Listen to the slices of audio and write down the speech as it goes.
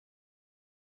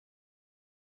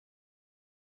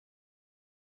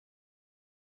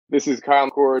This is Kyle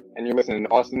McCord, and you're listening to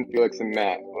Austin, Felix, and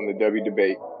Matt on the Devy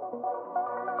Debate.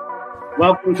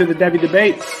 Welcome to the Devy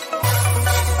Debate.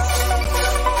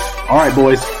 All right,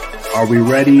 boys. Are we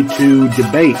ready to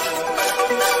debate?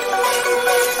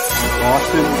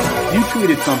 Austin, you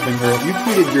tweeted something, girl. You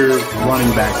tweeted your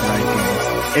running back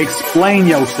rankings. Explain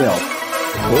yourself.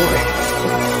 Boy,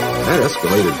 that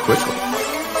escalated quickly.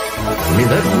 I mean,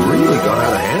 that really got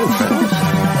out of hand fast.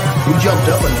 You jumped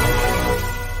up and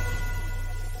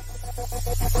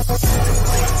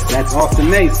That's Austin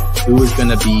Nace. Who is going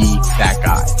to be that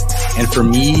guy? And for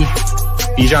me,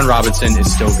 Bijan Robinson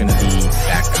is still going to be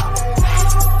that guy.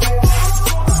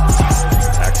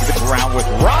 Back to the ground with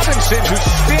Robinson, who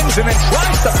spins and then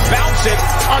tries to bounce it.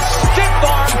 A stiff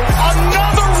arm,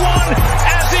 another one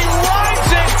as he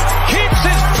rides it, keeps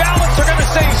his balance. They're going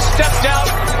to say he stepped out,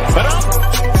 but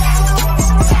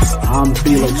I'm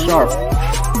Felix Sharp.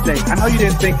 Jay, I know you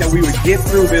didn't think that we would get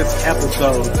through this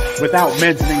episode without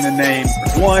mentioning the name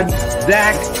one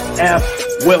Zach F.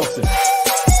 Wilson.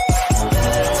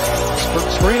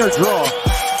 Screener draw.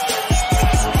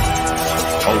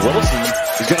 Oh, Wilson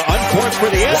is going to uncork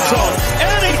for the end zone,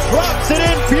 and he drops it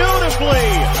in beautifully.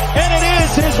 And it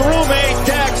is his roommate,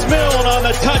 Dax Milne, on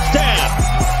the touchdown.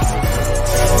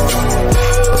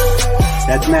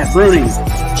 That's Matt Bruning.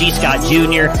 G. Scott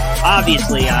Jr.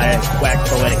 Obviously, I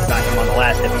waxed poetic about him on the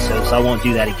last episode, so I won't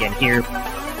do that again here. And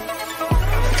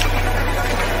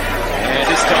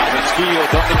this time it's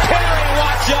Fields on the carry.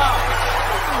 Watch out!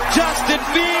 Justin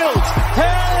Fields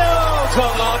hails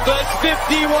Columbus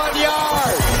 51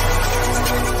 yards.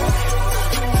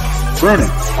 Bruning,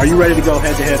 are you ready to go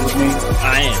head-to-head with me?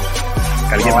 I am.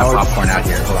 Gotta get my popcorn out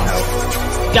here. Hold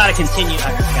on. Gotta continue.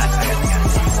 I got it.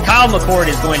 Kyle McCord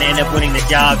is going to end up winning the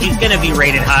job. He's going to be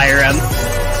rated higher.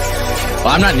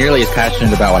 Well, I'm not nearly as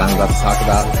passionate about what I'm about to talk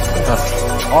about.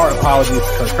 Our apologies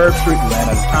because Herb Street ran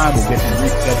out of time. We'll get him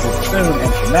rescheduled soon.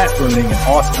 And for Matt Bruning and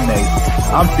Austin Nace,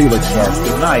 I'm Felix Sharp.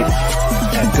 Good night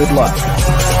and good luck.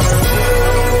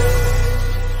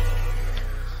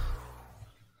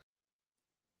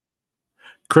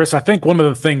 Chris, I think one of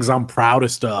the things I'm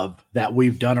proudest of that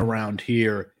we've done around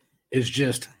here is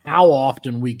just how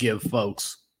often we give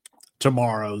folks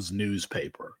tomorrow's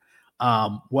newspaper.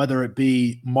 Whether it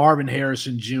be Marvin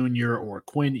Harrison Jr. or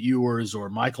Quinn Ewers or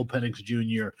Michael Penix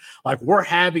Jr., like we're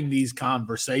having these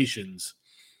conversations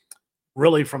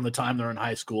really from the time they're in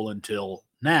high school until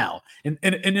now. And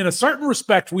in a certain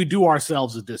respect, we do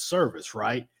ourselves a disservice,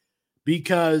 right?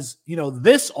 Because, you know,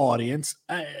 this audience,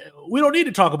 we don't need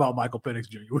to talk about Michael Penix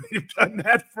Jr. We've done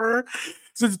that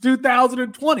since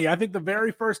 2020. I think the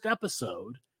very first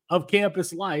episode of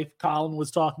Campus Life, Colin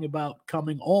was talking about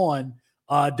coming on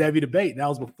Devy Debate. That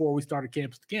was before we started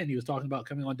Campus Again. He was talking about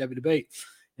coming on Devy Debate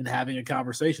and having a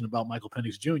conversation about Michael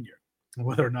Penix Jr.,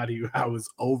 whether or not I was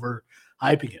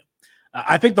overhyping him.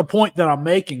 I think the point that I'm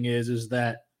making is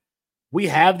that we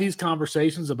have these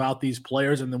conversations about these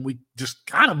players, and then we just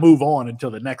kind of move on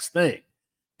until the next thing.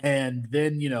 And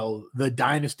then, you know, the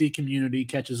dynasty community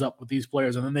catches up with these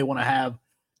players, and then they want to have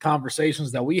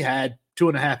conversations that we had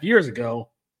 2.5 years ago.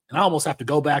 And I almost have to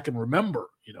go back and remember,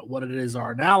 you know, what it is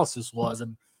our analysis was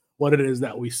and what it is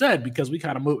that we said, because we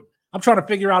kind of moved. I'm trying to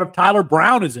figure out if Tyler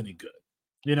Brown is any good,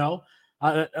 you know,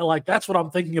 like that's what I'm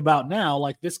thinking about now.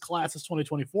 Like this class, this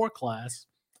 2024 class,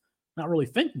 not really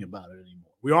thinking about it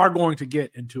anymore. We are going to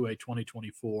get into a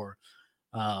 2024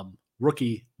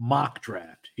 rookie mock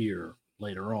draft here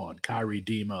later on. Kyrie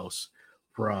Demos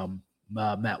from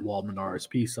Matt Waldman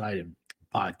RSP site and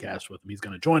podcast with him. He's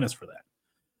going to join us for that.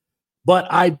 But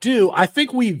I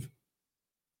think we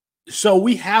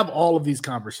have all of these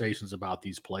conversations about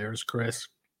these players, Chris,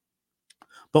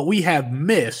 but we have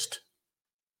missed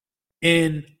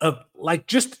in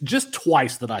just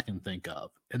twice that I can think of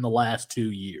in the last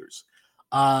 2 years.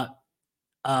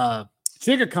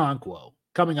 Chigakonkwo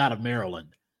coming out of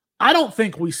Maryland, I don't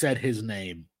think we said his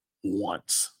name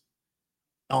once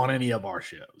on any of our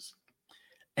shows.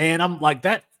 And I'm like,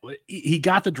 that he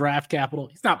got the draft capital.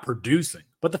 He's not producing.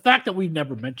 But the fact that we've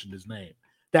never mentioned his name,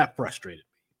 that frustrated me.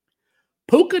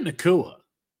 Puka Nacua,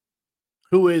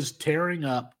 who is tearing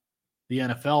up the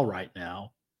NFL right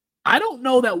now, I don't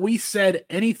know that we said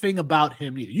anything about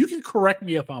him either. You can correct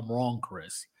me if I'm wrong,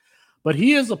 Chris, but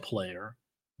he is a player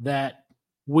that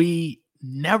we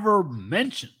never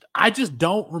mentioned. I just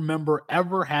don't remember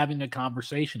ever having a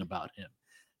conversation about him.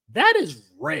 That is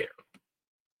rare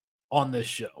on this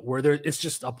show, where it's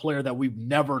just a player that we've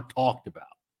never talked about.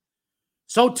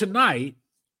 So tonight,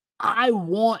 I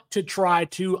want to try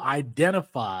to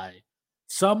identify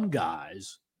some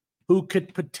guys who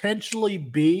could potentially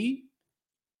be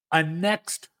a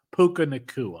next Puka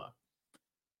Nacua.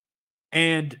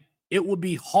 And it would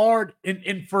be hard.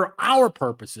 And for our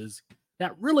purposes,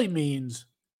 that really means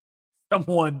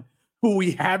someone who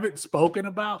we haven't spoken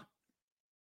about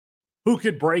who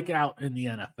could break out in the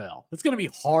NFL. It's going to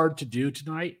be hard to do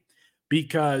tonight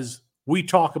because we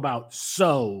talk about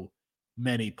so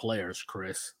many players,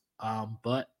 Chris.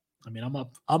 But I mean,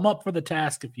 I'm up for the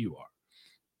task if you are.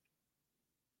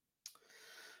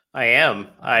 I am.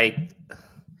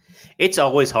 It's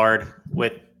always hard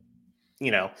with,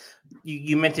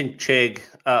 you mentioned Chig,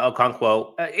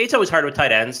 Okonkwo. It's always hard with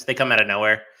tight ends. They come out of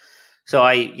nowhere. So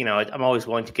I'm always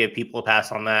willing to give people a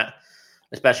pass on that,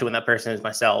 especially when that person is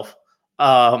myself.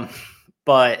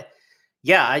 But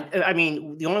yeah, I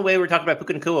mean, the only way we were talking about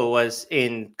Puka Nacua was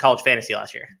in college fantasy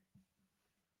last year.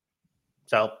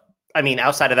 So, I mean,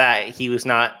 outside of that, he was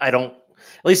not, at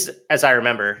least as I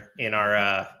remember in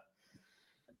our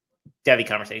Devy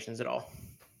conversations at all.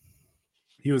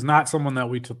 He was not someone that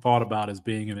we thought about as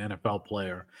being an NFL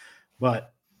player,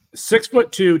 but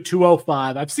 6'2",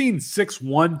 205. I've seen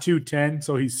 6'1", 210,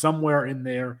 so he's somewhere in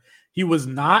there. He was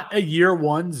not a year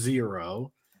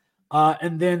 1-0.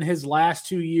 And then his last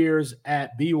 2 years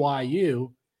at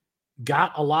BYU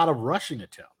got a lot of rushing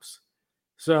attempts.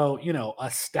 So,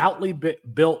 a stoutly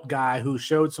built guy who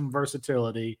showed some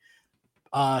versatility,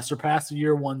 surpassed the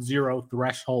year 1-0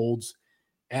 thresholds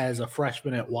as a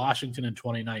freshman at Washington in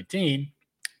 2019.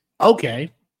 Okay,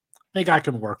 I think I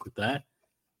can work with that.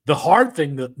 The hard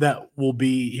thing that will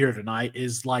be here tonight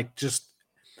is like just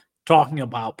talking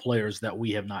about players that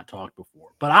we have not talked before.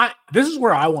 But this is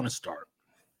where I want to start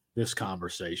this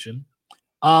conversation.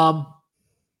 And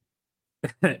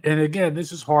again,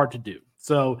 this is hard to do.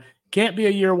 So can't be a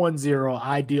year 1-0,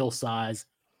 ideal size.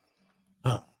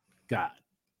 Oh, God.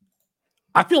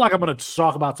 I feel like I'm going to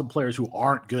talk about some players who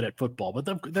aren't good at football, but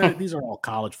these are all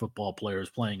college football players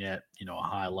playing at a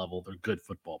high level. They're good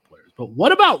football players. But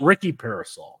what about Ricky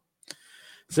Parasol?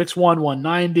 6'1",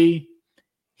 190.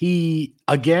 He,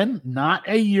 again, not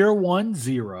a year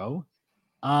 1-0.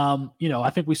 I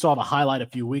think we saw the highlight a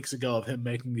few weeks ago of him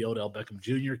making the Odell Beckham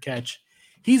Jr. catch.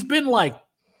 He's been like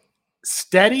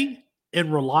steady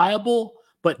and reliable,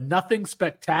 but nothing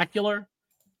spectacular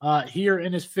here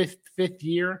in his fifth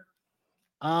year.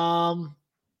 I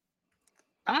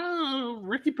don't know,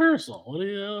 Ricky Parasol. What do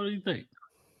you think?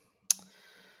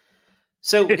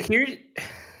 So here's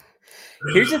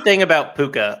the thing about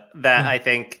Puka that I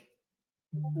think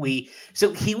he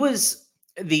was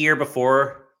the year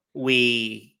before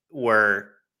we were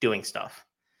doing stuff.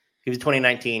 He was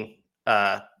 2019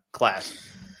 class.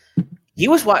 He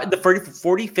was the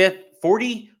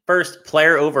 41st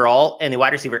player overall and the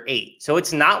wide receiver 8. So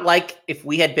it's not like if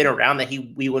we had been around that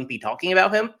we wouldn't be talking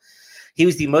about him. He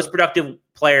was the most productive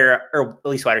player, or at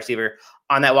least wide receiver,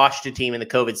 on that Washington team in the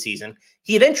COVID season.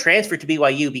 He then transferred to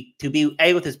BYU to be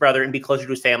with his brother and be closer to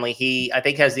his family. He, I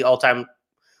think, has the all-time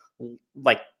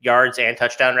yards and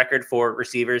touchdown record for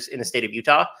receivers in the state of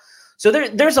Utah. So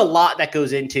there's a lot that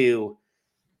goes into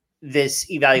this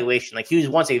evaluation. Like, he was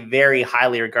once a very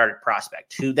highly regarded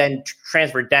prospect who then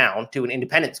transferred down to an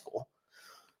independent school.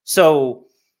 So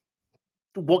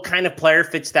what kind of player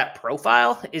fits that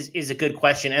profile is a good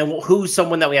question. And who's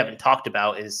someone that we haven't talked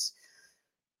about is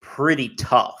pretty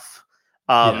tough.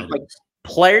 Like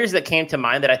players that came to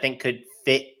mind that I think could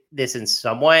fit this in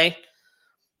some way.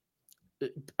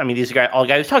 I mean, these are all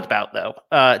guys we talked about, though.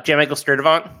 J-Michael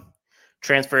Sturdivant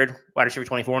transferred, wide receiver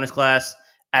 24 in his class.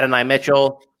 Adonai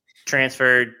Mitchell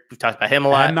transferred. We've talked about him a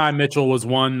lot. Adonai Mitchell was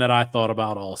one that I thought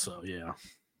about also, yeah.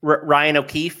 Ryan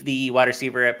O'Keefe, the wide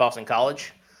receiver at Boston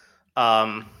College,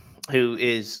 they're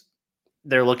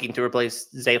looking to replace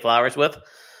Zay Flowers with.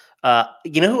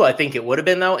 You know who I think it would have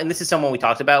been, though? And this is someone we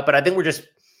talked about, but I think we're just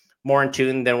more in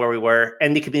tune than where we were.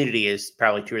 And the community is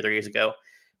probably 2 or 3 years ago.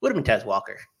 Would have been Tez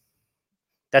Walker.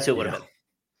 That's who it would have been.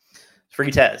 Free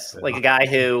Tez. Like a guy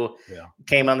who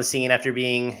came on the scene after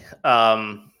being,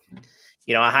 a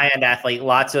high-end athlete.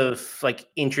 Lots of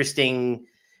interesting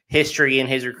history in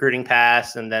his recruiting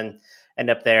past, and then end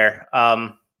up there.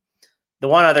 The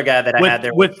one other guy that I had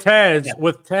there with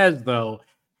Tez, though,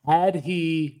 had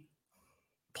he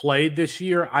played this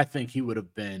year, I think he would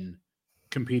have been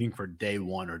competing for day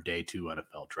 1 or day 2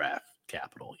 NFL draft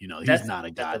capital. He's not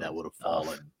a guy that would have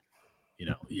fallen.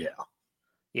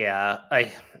 Yeah,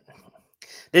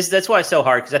 that's why it's so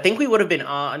hard, because I think we would have been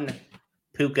on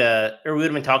Puka, or we would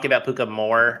have been talking about Puka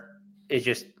more. It's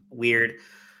just weird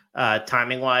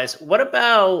timing wise. What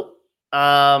about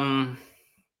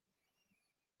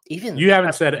even you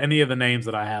haven't said any of the names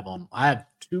that I have on. I have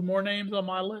 2 more names on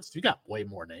my list. You got way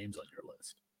more names on your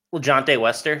list. Well, Jonte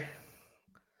Wester.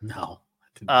 No.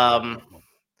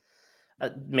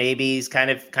 maybe he's kind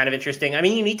of interesting. I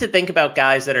mean, you need to think about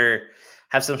guys that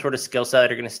have some sort of skill set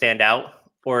that are going to stand out.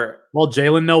 Well,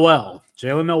 Jalen Noel.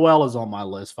 Jalen Noel is on my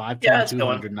list. 5'10",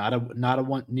 200, not a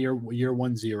one near year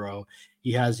 1-0.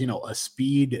 He has, a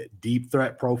speed, deep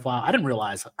threat profile. I didn't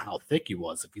realize how thick he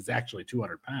was. If he's actually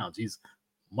 200 pounds, he's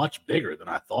much bigger than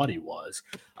I thought he was.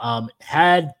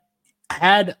 Had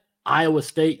Iowa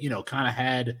State, kind of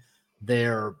had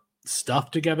their stuff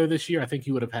together this year, I think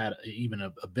he would have had even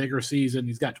a bigger season.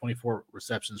 He's got 24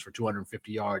 receptions for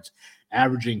 250 yards,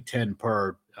 averaging 10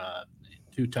 per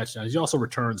 2 touchdowns. He also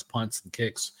returns punts and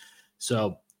kicks.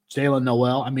 So Jalen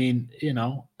Noel, I mean,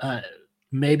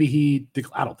 maybe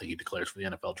I don't think he declares for the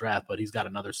NFL draft, but he's got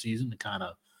another season to kind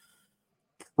of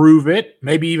prove it.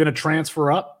 Maybe even a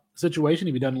transfer up situation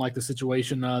if he doesn't like the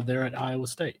situation there at Iowa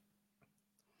State.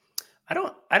 I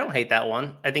don't hate that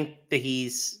one. I think that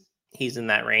he's in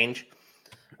that range.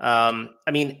 I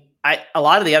mean, a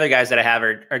lot of the other guys that I have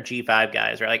are G5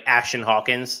 guys, right? Like Ashton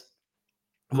Hawkins,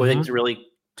 who I think is really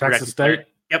Texas State.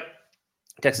 Yep,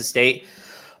 Texas State.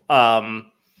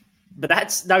 But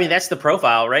that's the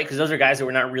profile, right? Because those are guys that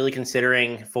we're not really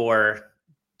considering for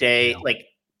like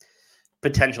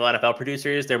potential NFL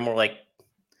producers. They're more like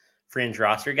fringe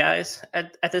roster guys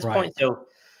at this point. So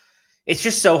it's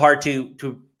just so hard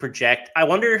to project. I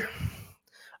wonder.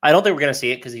 I don't think we're going to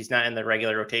see it because he's not in the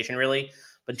regular rotation really.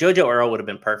 But JoJo Earl would have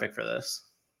been perfect for this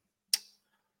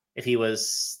if he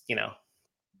was,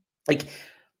 like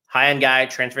high-end guy,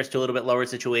 transfers to a little bit lower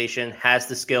situation, has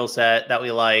the skill set that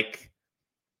we like,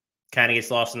 kind of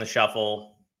gets lost in the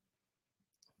shuffle.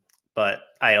 But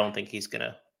I don't think he's going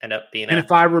to end up being. And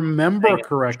if I remember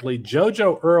correctly,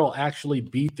 JoJo Earl actually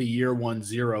beat the year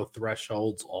 1-0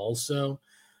 thresholds also.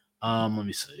 Let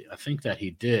me see. I think that he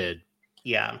did.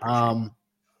 Yeah.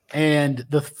 And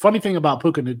the funny thing about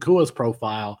Puka Nacua's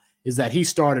profile is that he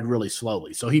started really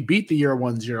slowly. So he beat the year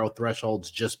 1-0 thresholds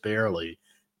just barely.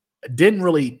 Didn't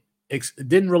really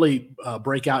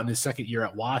break out in his second year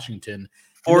at Washington.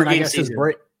 4 game season.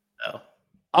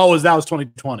 That was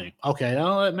 2020. Okay,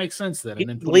 well, that makes sense then. And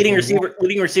then leading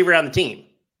receiver on the team,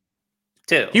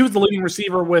 too. He was the leading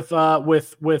receiver with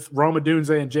Roma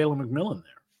Dunze and Jalen McMillan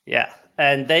there. Yeah,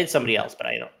 and they had somebody else, but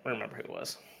I don't remember who it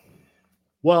was.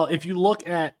 Well, if you look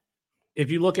at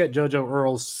JoJo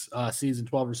Earl's season,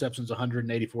 12 receptions,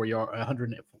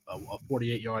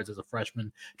 148 yards as a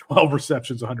freshman, 12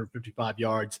 receptions, 155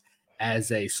 yards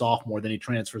as a sophomore. Then he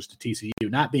transfers to TCU,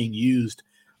 not being used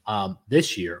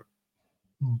this year.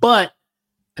 But,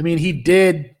 I mean, he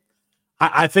did –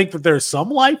 I think that there's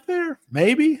some life there.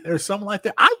 Maybe there's some life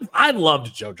there. I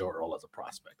loved JoJo Earl as a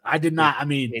prospect. I did not – I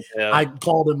mean, I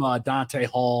called him Dante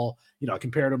Hall. I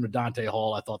compared him to Dante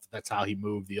Hall. I thought that's how he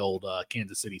moved the old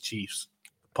Kansas City Chiefs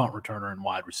punt returner and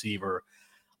wide receiver.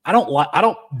 I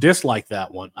don't dislike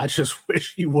that one. I just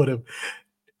wish he would have.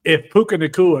 If Puka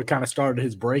Nacua kind of started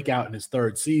his breakout in his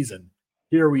third season,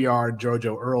 here we are in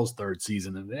JoJo Earl's third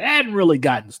season, and they hadn't really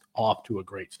gotten off to a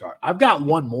great start. I've got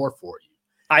one more for you.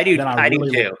 I do. I do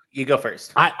too. You go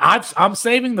first. I'm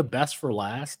saving the best for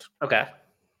last. Okay.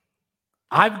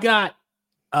 I've got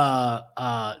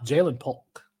Jalen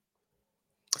Polk.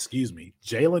 Excuse me,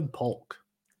 Jalen Polk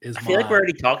is. I feel like we're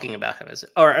already talking about him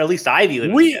or at least I view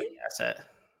him as an asset.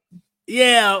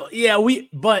 Yeah.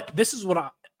 But this is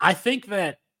what I think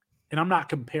that, and I'm not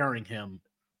comparing him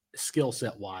skill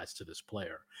set wise to this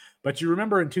player, but you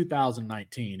remember in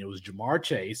 2019, it was Jamar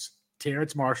Chase,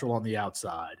 Terrence Marshall on the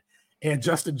outside, and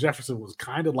Justin Jefferson was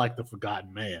kind of like the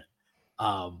forgotten man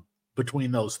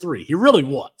between those three. He really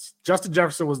was. Justin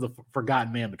Jefferson was the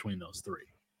forgotten man between those three.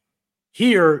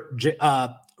 Here,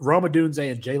 Roma Dunze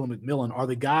and Jalen McMillan are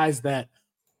the guys that,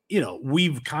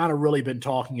 we've kind of really been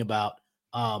talking about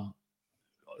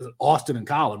Austin and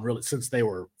Colin really since they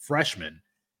were freshmen.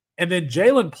 And then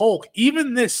Jalen Polk,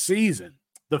 even this season,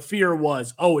 the fear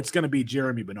was, it's going to be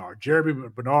Jeremy Bernard. Jeremy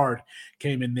Bernard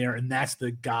came in there, and that's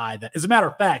the guy that, as a matter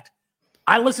of fact,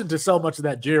 I listened to so much of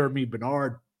that Jeremy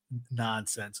Bernard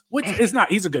nonsense, which is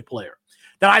not, he's a good player,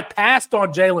 that I passed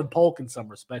on Jalen Polk in some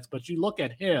respects. But you look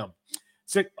at him,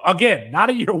 again, not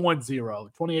a year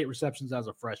 1-0, 28 receptions as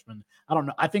a freshman. I don't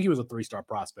know. I think he was a 3-star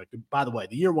prospect. And by the way,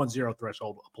 the year 1-0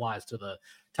 threshold applies to the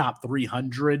top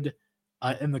 300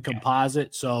 in the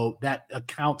composite. So that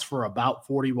accounts for about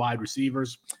 40 wide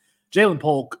receivers. Jalen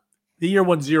Polk, the year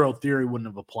 1-0 theory wouldn't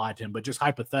have applied to him, but just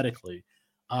hypothetically,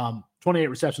 28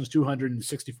 receptions,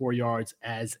 264 yards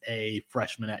as a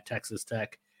freshman at Texas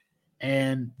Tech.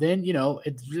 And then,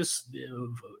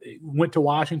 it went to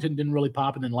Washington, didn't really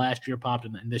pop. And then last year popped.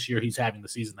 And this year he's having the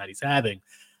season that he's having.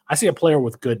 I see a player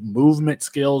with good movement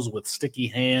skills, with sticky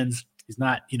hands. He's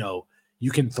not,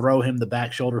 You can throw him the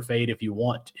back shoulder fade if you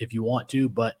want to,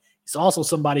 but he's also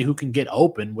somebody who can get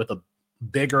open with a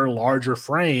bigger, larger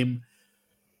frame.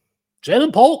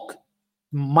 Jalen Polk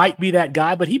might be that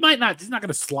guy, but he might not. He's not going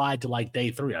to slide to like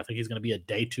day 3. I think he's going to be a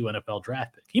day 2 NFL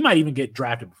draft pick. He might even get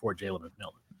drafted before Jalen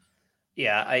McMillan.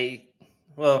 Yeah,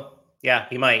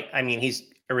 he might. I mean, he's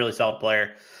a really solid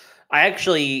player. I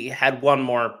actually had one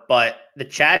more, but the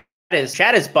chat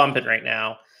is bumping right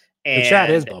now. And the chat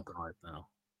is bumping right now.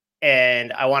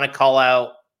 And I want to call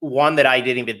out one that I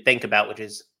didn't even think about, which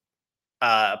is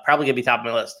probably going to be top of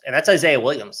my list, and that's Isaiah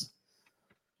Williams.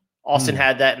 Austin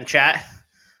had that in chat.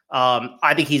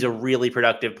 I think he's a really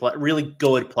productive, really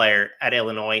good player at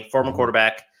Illinois, former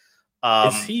quarterback.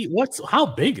 Is he? How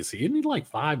big is he? Isn't he like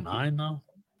 5'9" though?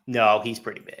 No, he's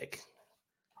pretty big.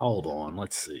 Hold on,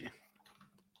 let's see.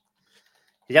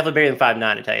 He's definitely bigger than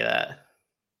 5'9", to tell you that.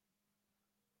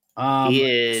 He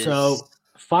is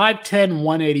 5'10",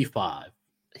 185.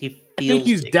 I think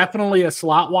he's definitely a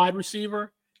slot wide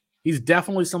receiver. He's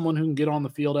definitely someone who can get on the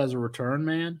field as a return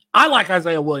man. I like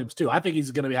Isaiah Williams too. I think he's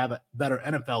going to have a better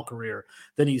NFL career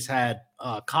than he's had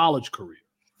a college career.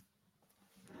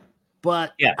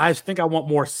 But yeah, I think I want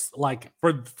more like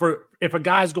for if a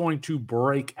guy's going to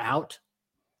break out,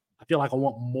 I feel like I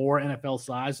want more NFL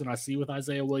size than I see with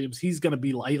Isaiah Williams. He's going to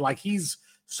be like he's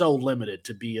so limited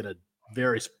to be in a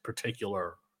very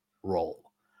particular role.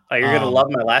 Oh, you're going to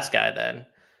love my last guy then,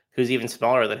 who's even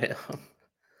smaller than him.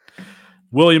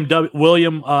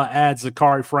 William adds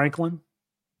Zachary Franklin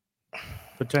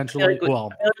potentially. I feel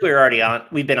like we're already on.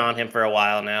 We've been on him for a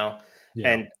while now,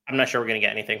 and I'm not sure we're going to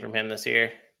get anything from him this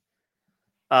year.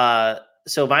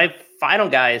 So my final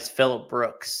guy is Phillip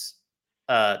Brooks,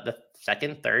 the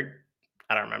third,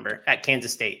 I don't remember, at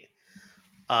Kansas State.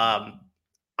 I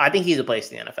think he's a place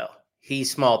in the NFL.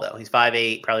 He's small though. He's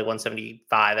 5'8", probably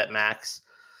 175 at max.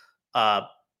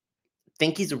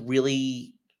 Think he's a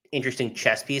really interesting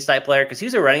chess piece type player because he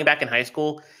was a running back in high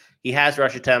school. He has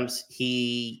rush attempts.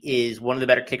 He is one of the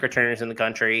better kick returners in the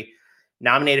country.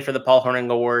 Nominated for the Paul Hornung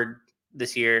Award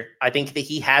this year. I think that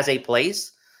he has a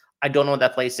place. I don't know what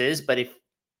that place is, but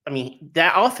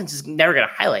that offense is never going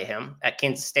to highlight him at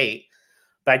Kansas State.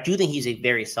 But I do think he's a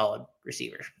very solid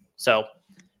receiver. So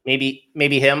maybe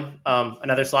him,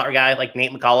 another slot guy like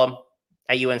Nate McCollum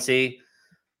at UNC.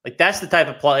 Like that's the type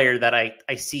of player that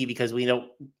I see because we don't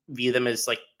view them as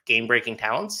like game-breaking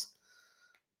talents,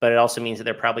 but it also means that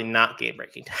they're probably not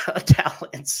game-breaking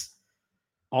talents.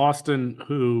 Austin,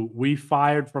 who we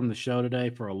fired from the show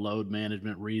today for load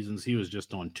management reasons. He was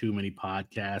just on too many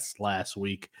podcasts last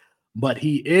week, but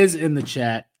he is in the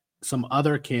chat. Some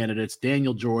other candidates,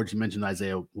 Daniel George, you mentioned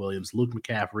Isaiah Williams, Luke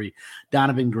McCaffrey,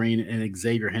 Donovan Green, and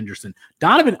Xavier Henderson.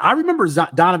 I remember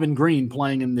Donovan Green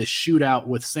playing in this shootout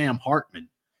with Sam Hartman,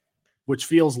 which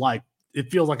feels like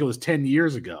it was 10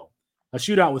 years ago. A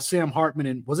shootout with Sam Hartman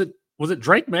and was it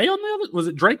Drake May on the other? Was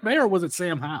it Drake May or was it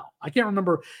Sam Howell? I can't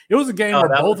remember. It was a game where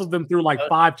both of them threw like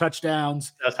 5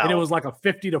 touchdowns, and it was like a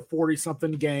 50-40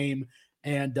 something game.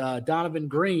 And Donovan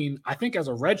Green, I think as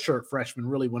a redshirt freshman,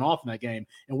 really went off in that game.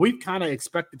 And we've kind of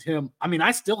expected him. I mean,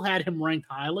 I still had him ranked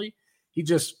highly. He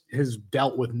just has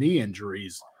dealt with knee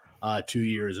injuries 2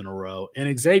 years in a row.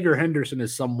 And Xavier Henderson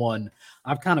is someone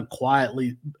I've kind of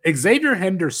quietly. Xavier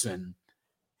Henderson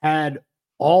had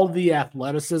all the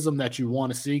athleticism that you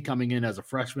want to see coming in as a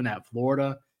freshman at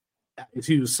Florida.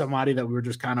 He was somebody that we were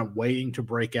just kind of waiting to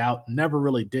break out, never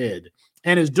really did,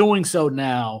 and is doing so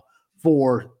now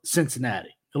for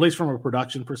Cincinnati, at least from a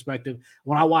production perspective.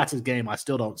 When I watch his game, I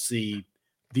still don't see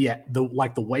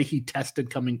the way he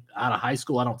tested coming out of high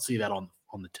school. I don't see that on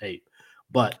the tape,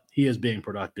 but he is being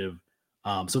productive.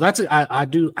 So that's I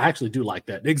actually do like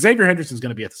that. Xavier Henderson is going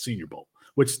to be at the Senior Bowl,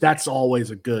 which that's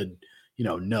always a good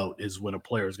note is when a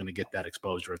player is going to get that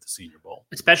exposure at the Senior Bowl,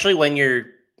 especially when you're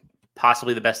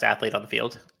possibly the best athlete on the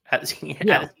field at the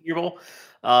Senior Bowl.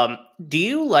 Do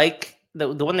you like the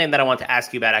one thing that I want to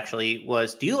ask you about actually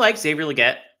was, do you like Xavier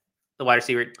Legette, the wide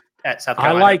receiver at South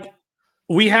Carolina?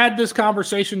 We had this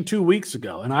conversation 2 weeks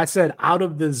ago, and I said out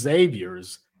of the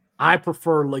Xaviers, I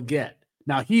prefer Legette.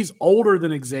 Now he's older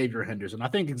than Xavier Henderson. I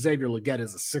think Xavier Legette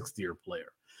is a 6th-year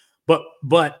player,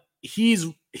 but he's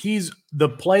the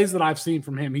plays that I've seen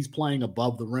from him, he's playing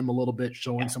above the rim a little bit,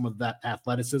 showing some of that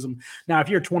athleticism. Now, if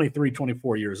you're 23,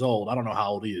 24 years old, I don't know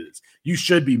how old he is. You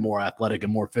should be more athletic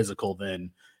and more physical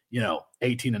than,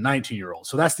 18 and 19-year-olds.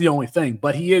 So that's the only thing.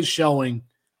 But he is showing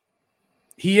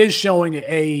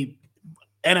a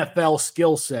NFL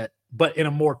skill set, but in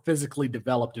a more physically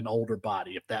developed and older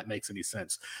body, if that makes any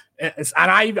sense. And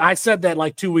I said that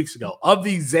like 2 weeks ago. Of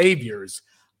these Xaviers,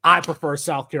 I prefer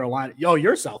South Carolina.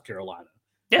 You're South Carolina.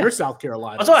 Yeah. You're South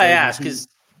Carolina. That's why I asked, because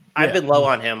I've been low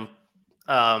on him,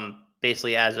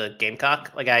 basically as a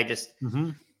Gamecock. Like I just,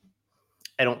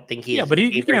 I don't think he's. Yeah, but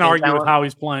you can't argue with how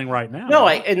he's playing right now. No,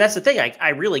 and that's the thing. I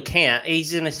really can't.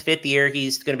 He's in his 5th year.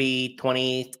 He's going to be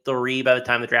 23 by the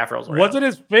time the draft rolls around. Was it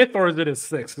his 5th or is it his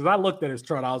 6th? Because I looked at his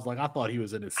chart. I was like, I thought he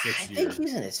was in his 6th year. I think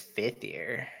he's in his 5th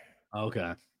year.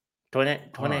 Okay.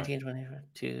 2019,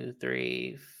 22,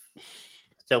 3.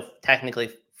 So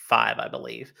technically 5, I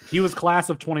believe. He was class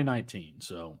of 2019,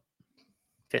 so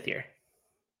 5th year,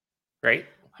 right?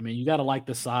 I mean, you got to like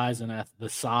the size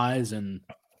and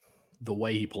the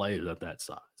way he plays at that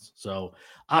size. So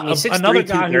he's 6'3", another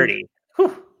guy 230.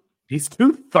 He's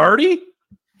 230.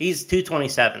 He's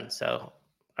 227, so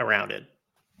around it.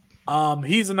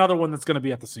 He's another one that's going to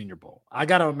be at the Senior Bowl. I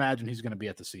got to imagine he's going to be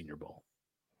at the Senior Bowl.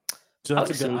 So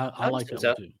that's a good. I like that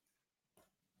one too.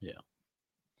 Yeah.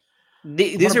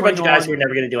 These are a bunch of guys who are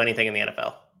never going to do anything in the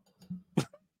NFL.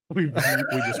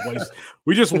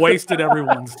 we just wasted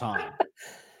everyone's time.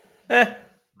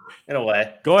 In a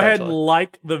way. Go ahead and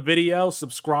like the video,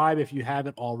 subscribe if you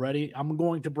haven't already. I'm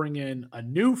going to bring in a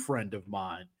new friend of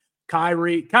mine,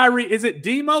 Kyrie. Kyrie, is it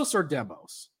Demos or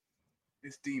Demos?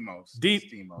 It's Demos.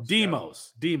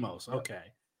 Demos. Okay.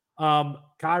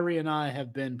 Kyrie and I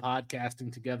have been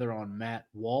podcasting together on Matt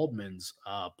Waldman's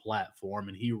platform,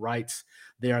 and he writes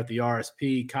there at the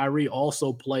RSP. Kyrie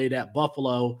also played at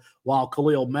Buffalo while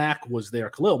Khalil Mack was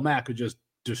there. Khalil Mack who just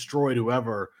destroyed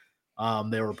whoever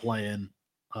they were playing.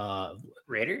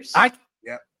 Raiders?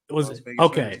 It was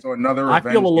okay. So another I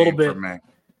feel a little bit. Mac.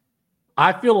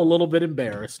 I feel a little bit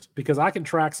embarrassed because I can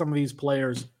track some of these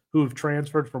players who have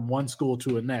transferred from one school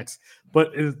to the next.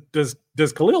 But does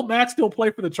Khalil Mack still play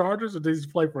for the Chargers, or does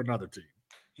he play for another team?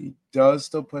 He does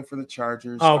still play for the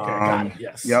Chargers. Oh, okay, got it.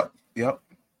 Yes. Yep.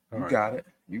 All Got it.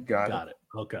 You got it.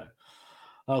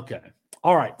 Okay.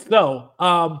 All right.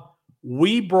 So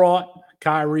we brought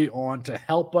Kyrie on to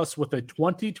help us with a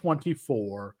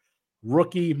 2024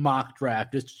 rookie mock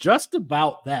draft. It's just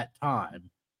about that time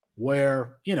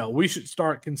where, we should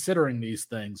start considering these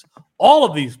things. All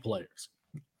of these players.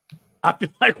 I feel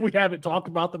like we haven't talked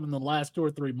about them in the last 2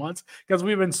 or 3 months because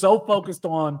we've been so focused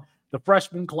on the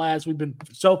freshman class. We've been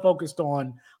so focused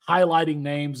on highlighting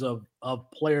names of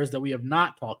players that we have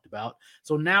not talked about.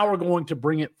 So now we're going to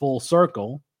bring it full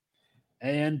circle.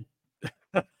 And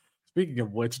speaking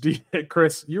of which,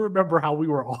 Chris, you remember how we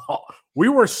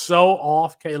were so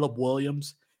off Caleb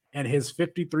Williams and his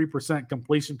 53%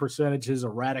 completion percentage, his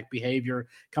erratic behavior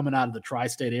coming out of the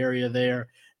tri-state area there.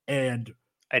 And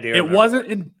I do.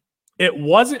 It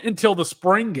wasn't until the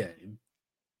spring game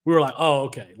we were like, oh,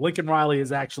 okay, Lincoln Riley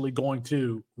is actually going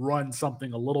to run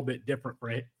something a little bit different for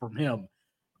him,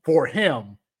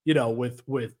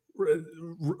 with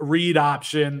read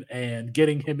option and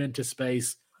getting him into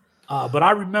space. But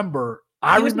I remember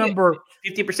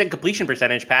 50% completion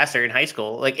percentage passer in high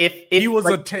school. Like if he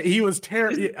was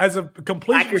terrible as a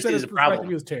completion percentage perspective,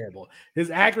 he was terrible. His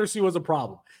accuracy was a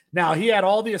problem. Now he had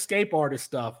all the escape artist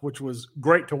stuff, which was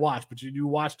great to watch, but you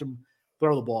watched him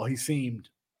throw the ball. He seemed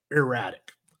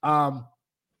erratic.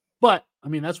 But I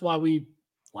mean, that's why we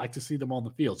like to see them on the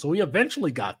field. So we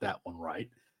eventually got that one right,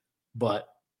 but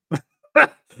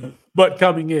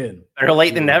coming in better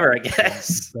late than never, I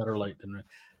guess. Better late than never.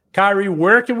 Kyrie,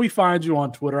 where can we find you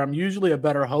on Twitter? I'm usually a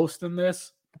better host than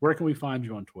this. Where can we find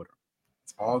you on Twitter?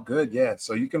 It's all good. Yeah.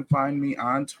 So you can find me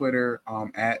on Twitter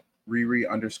at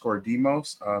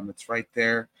Riri_Demos. It's right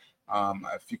there.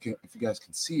 If you guys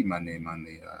can see my name on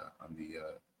the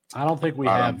I don't think we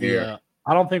have the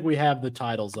I don't think we have the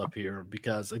titles up here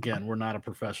because again, we're not a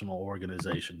professional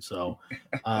organization. So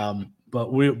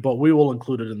but we will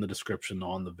include it in the description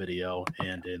on the video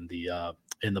and in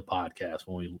the podcast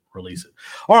when we release it.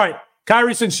 All right,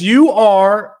 Kyrie, since you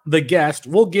are the guest,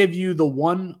 we'll give you the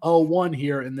 101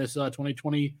 here in this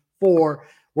 2024.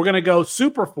 We're going to go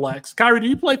super flex. Kyrie, do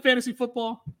you play fantasy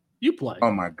football? You play.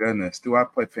 Oh, my goodness. Do I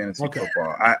play fantasy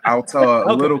football? I'll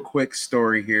tell a little quick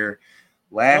story here.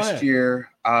 Last year,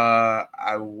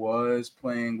 I was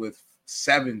playing with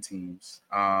 7 teams.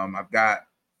 I've got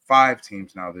 5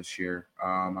 teams now this year.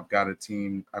 I've got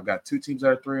 2 teams that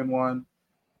are 3-1,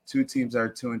 2 teams that are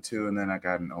 2-2, and then I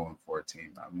got an 0-4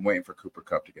 team. I'm waiting for Cooper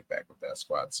Kupp to get back with that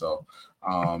squad. So,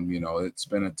 it's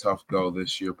been a tough go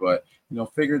this year, but,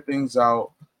 figure things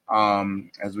out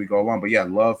as we go along. But, yeah,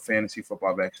 love fantasy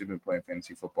football. I've actually been playing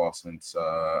fantasy football since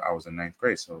I was in 9th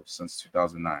grade, so since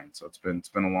 2009. So it's been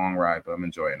a long ride, but I'm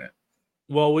enjoying it.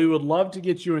 Well, we would love to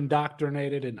get you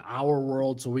indoctrinated in our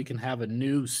world so we can have a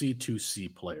new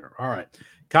C2C player. All right.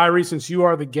 Kyrie, since you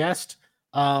are the guest,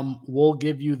 we'll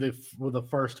give you the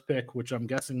first pick, which I'm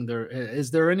guessing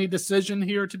is there any decision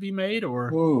here to be made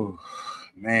or? Ooh,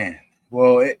 man,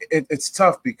 Well, it's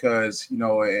tough because,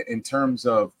 in terms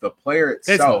of the player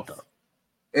itself,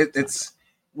 it's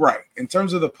right. In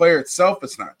terms of the player itself,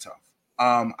 it's not tough.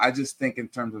 I just think in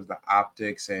terms of the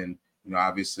optics and,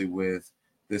 obviously with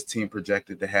this team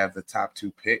projected to have the top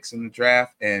 2 picks in the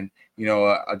draft. And,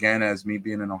 again, as me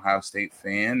being an Ohio State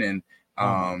fan and,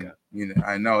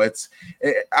 I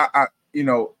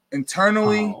know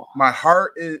internally my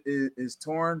heart is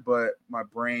torn, but my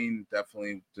brain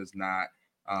definitely does not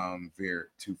veer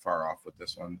too far off with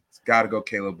this one. It's got to go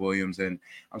Caleb Williams. And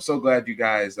I'm so glad you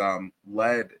guys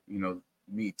led,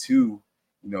 me to,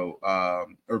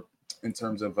 or in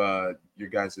terms of your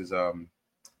guys's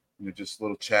just a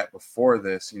little chat before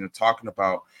this, talking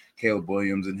about Caleb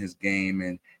Williams and his game.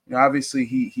 And, obviously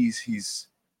he's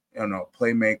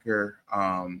playmaker,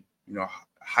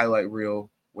 highlight reel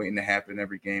waiting to happen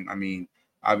every game. I mean,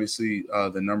 obviously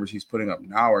the numbers he's putting up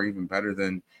now are even better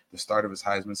than the start of his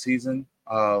Heisman season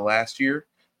last year.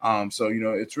 So,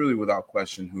 it's really without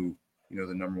question who,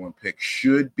 the number 1 pick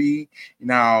should be.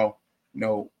 Now,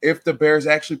 if the Bears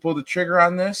actually pull the trigger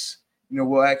on this,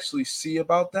 we'll actually see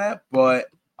about that. But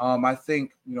I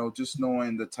think, just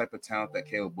knowing the type of talent that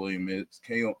Caleb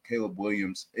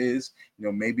Williams is,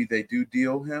 maybe they do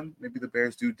deal him. Maybe the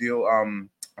Bears do deal.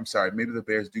 Maybe the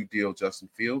Bears do deal Justin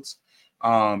Fields,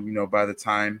 by the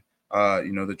time,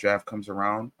 the draft comes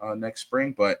around next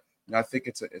spring. But I think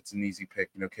it's an easy pick.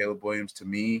 Caleb Williams to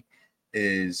me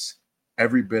is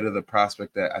every bit of the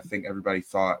prospect that I think everybody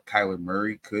thought Kyler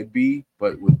Murray could be,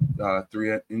 but with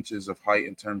 3 inches of height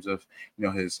in terms of,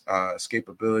 his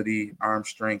escapability, arm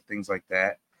strength, things like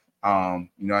that.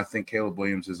 I think Caleb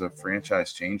Williams is a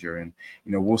franchise changer, and,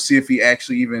 we'll see if he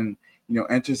actually even,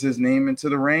 enters his name into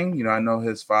the ring. I know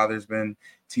his father's been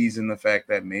teasing the fact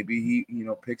that maybe he,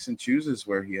 picks and chooses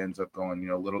where he ends up going,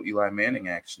 little Eli Manning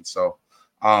action. So,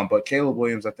 but Caleb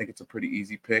Williams, I think it's a pretty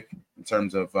easy pick in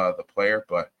terms of the player,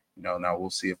 but, now we'll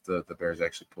see if the Bears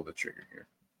actually pull the trigger here.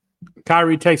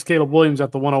 Kyrie takes Caleb Williams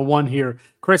at the 101 here.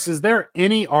 Chris, is there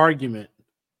any argument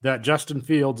that Justin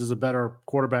Fields is a better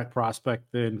quarterback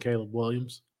prospect than Caleb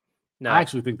Williams? No. I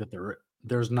actually think that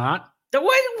there's not.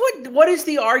 What is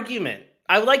the argument?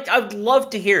 I'd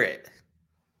love to hear it.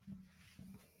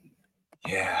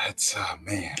 Yeah, it's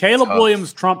man. Caleb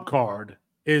Williams' trump card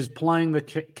is playing the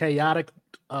chaotic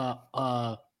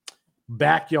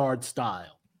backyard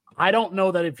style. I don't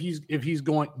know that if he's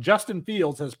going. Justin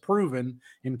Fields has proven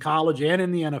in college and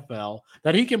in the NFL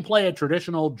that he can play a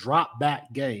traditional drop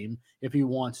back game if he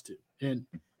wants to, and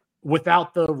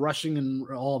without the rushing and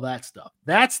all that stuff.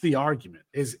 That's the argument.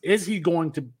 Is he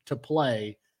going to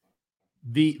play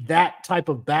that type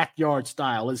of backyard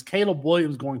style? Is Caleb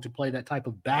Williams going to play that type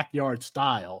of backyard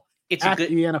style the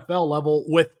NFL level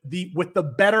with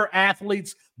the better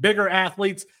athletes, bigger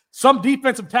athletes, some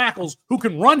defensive tackles who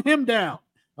can run him down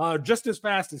just as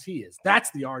fast as he is? That's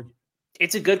the argument.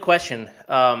 It's a good question.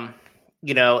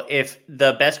 If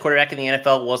the best quarterback in the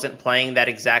NFL wasn't playing that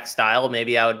exact style,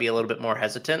 maybe I would be a little bit more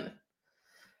hesitant.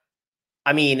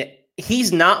 I mean,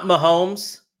 he's not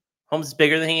Mahomes. Mahomes is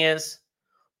bigger than he is,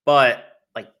 but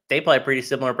they play a pretty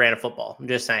similar brand of football. I'm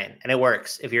just saying, and it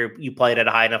works if you play it at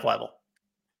a high enough level.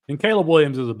 And Caleb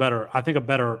Williams is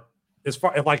as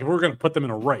far if we're going to put them in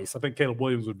a race, I think Caleb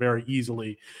Williams would very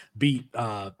easily beat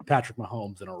Patrick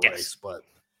Mahomes in a race. But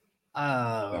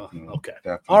okay,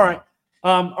 definitely.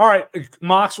 All right,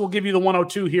 Mox, we'll give you the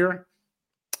 102 here.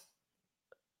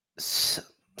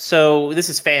 So this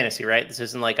is fantasy, right? This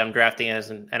isn't like I'm drafting as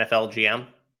an NFL GM.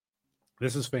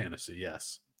 This is fantasy,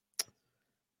 yes.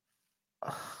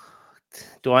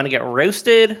 Do I want to get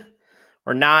roasted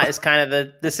or not is kind of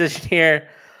the decision here.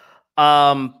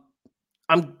 I'm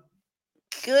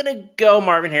going to go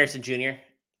Marvin Harrison Jr.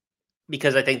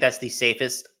 because I think that's the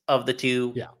safest of the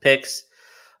two picks.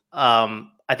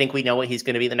 I think we know what he's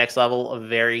going to be the next level, a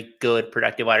very good,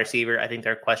 productive wide receiver. I think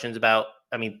there are questions about,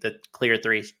 the clear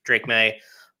three, Drake May.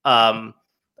 I think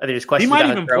there's questions about he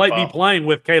might even be playing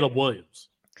with Caleb Williams.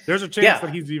 There's a chance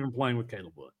that he's even playing with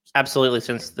Caleb Williams. Absolutely,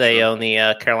 since they own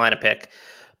the Carolina pick.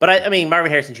 But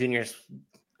Marvin Harrison Jr. is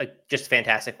just a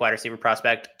fantastic wide receiver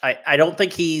prospect. I don't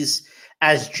think he's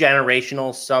as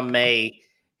generational some may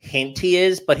hint he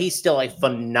is, but he's still a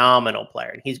phenomenal player.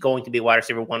 And he's going to be wide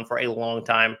receiver 1 for a long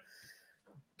time.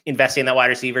 Investing in that wide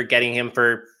receiver, getting him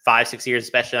for 5-6 years,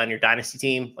 especially on your dynasty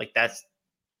team, that's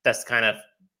the kind of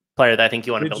player that I think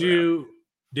you want to build around.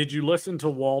 Did you listen to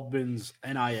Waldman's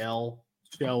NIL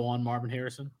show on Marvin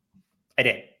Harrison? I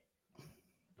did.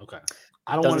 Okay.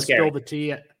 I don't want to spill the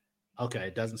tea. Okay,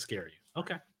 it doesn't scare you.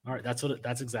 Okay. All right,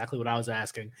 that's exactly what I was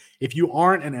asking. If you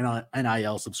aren't an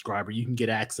NIL subscriber, you can get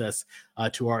access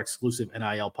to our exclusive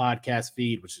NIL podcast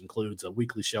feed, which includes a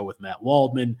weekly show with Matt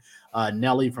Waldman,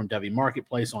 Nelly from Devy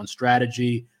Marketplace on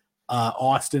strategy.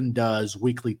 Austin does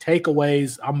weekly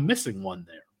takeaways. I'm missing one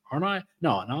there, aren't I?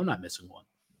 No, I'm not missing one.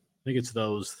 I think it's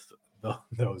those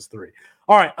three.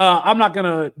 All right, I'm not going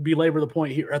to belabor the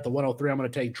point here at the 103. I'm going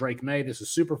to take Drake May. This is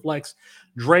Superflex.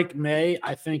 Drake May,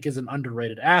 I think, is an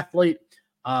underrated athlete.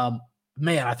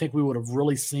 Man, I think we would have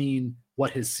really seen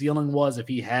what his ceiling was if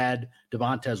he had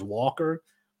Devontae Walker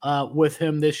with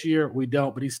him this year. We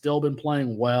don't, but he's still been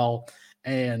playing well.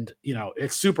 And,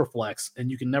 it's super flex,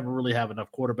 and you can never really have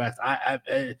enough quarterbacks.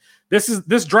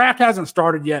 This draft hasn't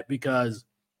started yet because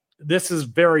this is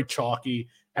very chalky.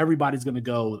 Everybody's going to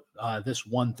go this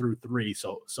 1 through 3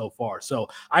 so far. So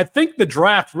I think the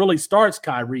draft really starts,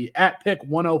 Kyrie, at pick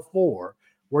 104.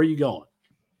 Where are you going?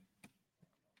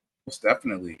 Most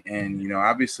definitely. And,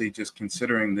 obviously just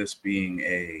considering this being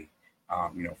a,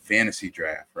 fantasy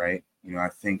draft, right? I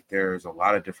think there's a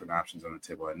lot of different options on the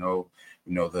table. I know,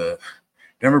 the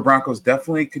Denver Broncos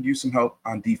definitely could use some help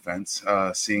on defense,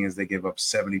 seeing as they gave up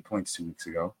 70 points 2 weeks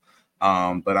ago.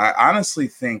 But I honestly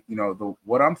think,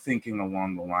 what I'm thinking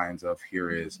along the lines of here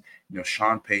is,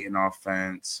 Sean Payton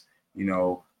offense,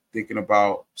 thinking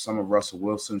about some of Russell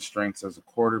Wilson's strengths as a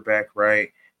quarterback,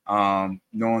 right?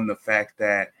 Knowing the fact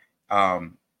that,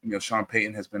 Sean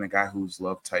Payton has been a guy who's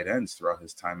loved tight ends throughout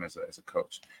his time as a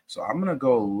coach. So I'm going to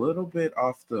go a little bit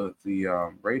off the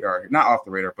radar, not off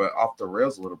the radar, but off the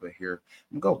rails a little bit here.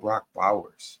 I'm going to go Brock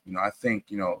Bowers. I think,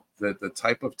 the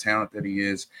type of talent that he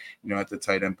is, at the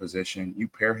tight end position, you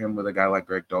pair him with a guy like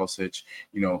Greg Dulcich,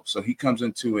 so he comes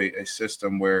into a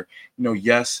system where,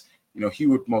 yes, he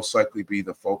would most likely be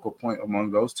the focal point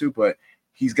among those two, but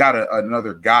he's got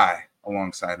another guy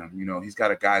alongside him. He's got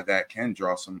a guy that can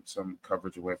draw some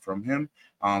coverage away from him,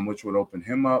 which would open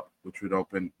him up, which would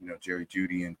open, Jerry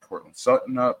Jeudy and Cortland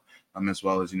Sutton up, as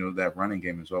well as, that running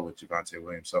game as well with Javonte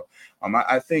Williams. So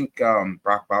I think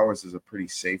Brock Bowers is a pretty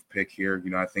safe pick here.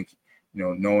 I think,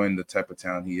 knowing the type of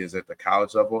talent he is at the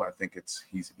college level, I think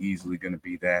he's easily going to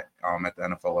be that at the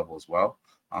NFL level as well.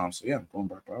 So yeah, I'm going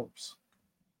Brock Bowers.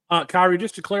 Kyrie,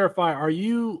 just to clarify, are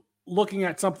you looking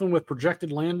at something with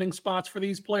projected landing spots for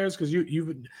these players? Because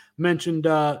you've mentioned,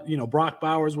 Brock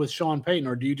Bowers with Sean Payton,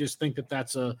 or do you just think that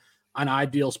that's an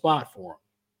ideal spot for him?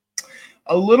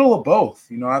 A little of both.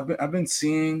 I've been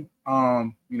seeing,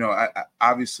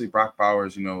 obviously Brock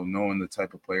Bowers, knowing the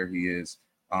type of player he is,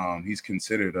 he's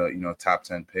considered a top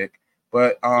 10 pick.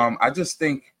 But I just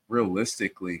think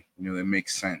realistically, it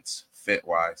makes sense fit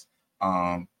wise.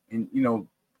 And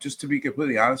just to be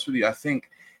completely honest with you, I think,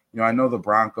 I know the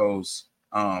Broncos,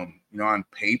 on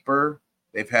paper,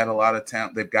 they've had a lot of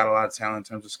talent. They've got a lot of talent in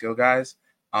terms of skill guys.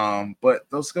 But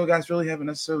those skill guys really haven't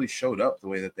necessarily showed up the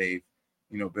way that they've,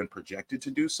 been projected to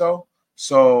do so.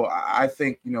 So I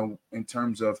think, in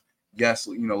terms of, yes,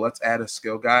 let's add a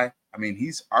skill guy. I mean,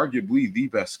 he's arguably the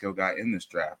best skill guy in this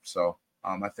draft. So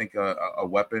I think a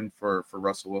weapon for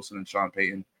Russell Wilson and Sean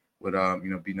Payton would,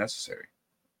 be necessary.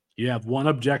 You have one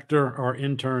objector or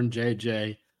intern,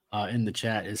 JJ, in the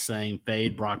chat is saying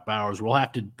fade Brock Bowers. We'll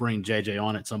have to bring JJ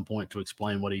on at some point to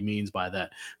explain what he means by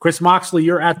that. Chris Moxley,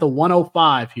 you're at the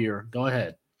 105 here. Go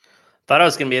ahead. Thought I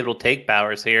was going to be able to take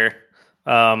Bowers here,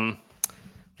 which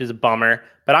is a bummer.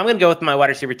 But I'm going to go with my wide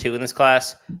receiver 2 in this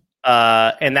class,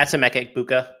 and that's Emeka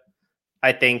Puka.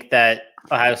 I think that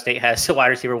Ohio State has a wide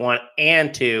receiver 1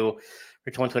 and 2 for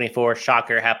 2024.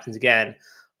 Shocker, happens again.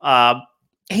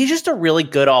 He's just a really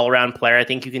good all-around player. I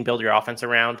think you can build your offense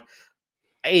around.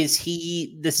 Is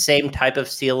he the same type of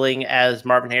ceiling as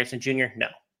Marvin Harrison Jr.? No.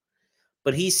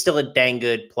 But he's still a dang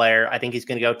good player. I think he's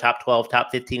going to go top 12,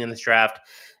 top 15 in this draft.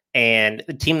 And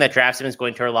the team that drafts him is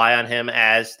going to rely on him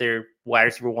as their wide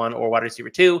receiver 1 or wide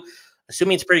receiver 2.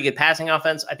 Assuming it's a pretty good passing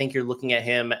offense, I think you're looking at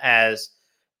him as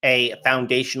a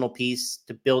foundational piece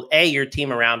to build, your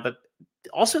team around. But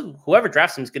also, whoever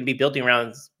drafts him is going to be building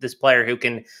around this player who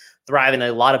can thrive in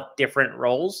a lot of different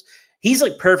roles. He's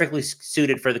like perfectly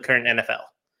suited for the current NFL.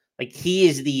 Like, he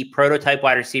is the prototype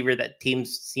wide receiver that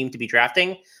teams seem to be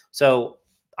drafting. So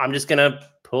I'm just gonna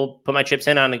put my chips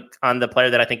in on the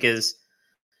player that I think is,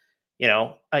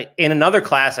 in another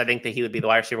class, I think that he would be the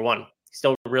wide receiver 1. He's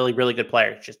still a really, really good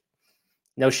player. Just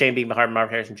no shame being behind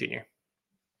Marvin Harrison Jr.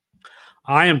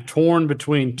 I am torn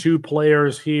between 2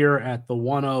 players here at the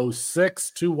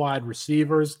 106, 2 wide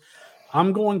receivers.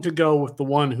 I'm going to go with the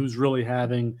one who's really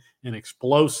having an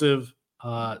explosive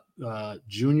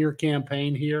junior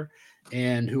campaign here,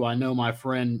 and who I know my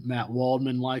friend Matt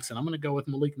Waldman likes, and I'm going to go with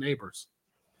Malik Neighbors.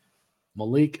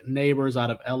 Malik Neighbors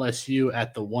out of LSU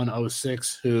at the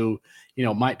 106, who,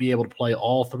 might be able to play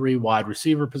all three wide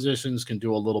receiver positions, can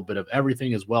do a little bit of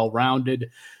everything, is well-rounded.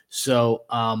 So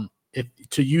if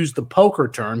to use the poker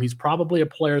term, he's probably a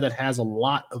player that has a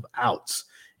lot of outs.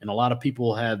 And a lot of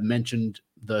people have mentioned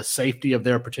the safety of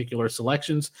their particular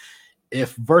selections.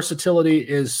 If versatility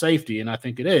is safety, and I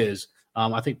think it is,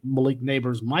 I think Malik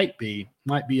Neighbors might be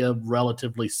a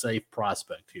relatively safe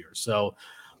prospect here. So,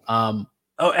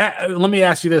 let me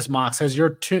ask you this, Mox: has your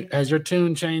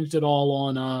tune changed at all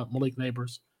on Malik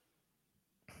Neighbors?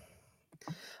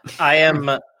 I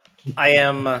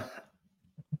am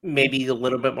maybe a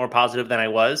little bit more positive than I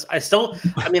was. I still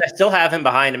have him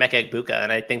behind Emeka Puka,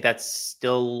 and I think that's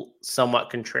still somewhat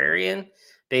contrarian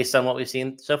based on what we've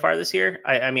seen so far this year.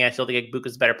 I still think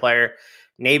Puka's a better player.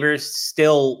 Neighbors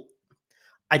still,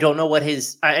 I don't know what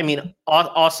his.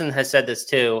 Austin has said this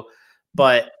too,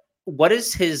 but what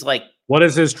is his What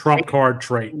is his trump card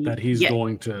trait that he's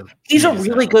going to? He's a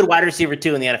really good wide receiver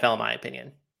too in the NFL, in my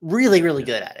opinion. Really, really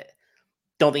good at it.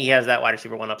 Don't think he has that wide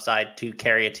receiver one upside to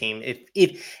carry a team.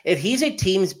 If he's a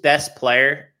team's best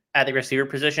player at the receiver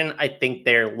position, I think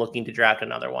they're looking to draft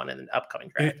another one in the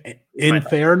upcoming draft. In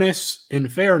fairness,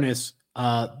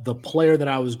 the player that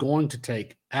I was going to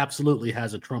take absolutely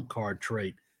has a trump card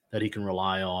trait that he can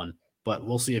rely on. But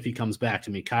we'll see if he comes back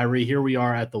to me. Kyrie, here we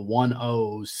are at the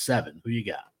 107. Who you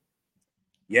got?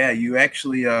 Yeah, you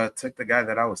actually took the guy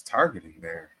that I was targeting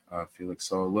there, Felix.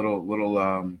 So a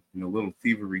little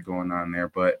thievery going on there.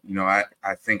 But,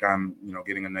 I think I'm,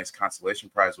 getting a nice consolation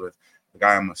prize with the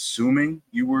guy I'm assuming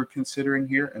you were considering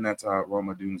here, and that's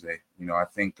Roma Dunze. I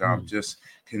think just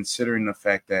considering the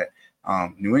fact that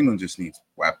New England just needs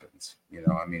weapons.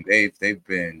 They've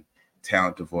been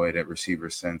talent devoid at receiver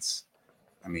since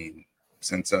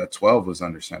 12 was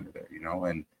under center there,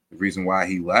 and the reason why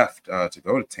he left to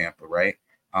go to Tampa, right?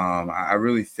 I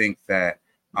really think that,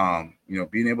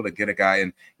 being able to get a guy,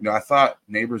 and, I thought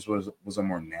Neighbors was a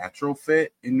more natural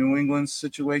fit in New England's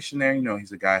situation there.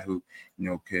 He's a guy who,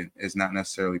 is not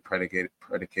necessarily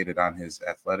predicated on his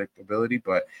athletic ability,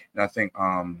 but I think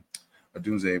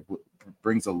Odunze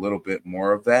brings a little bit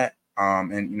more of that.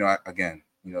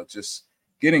 Just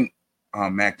getting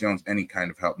Mac Jones any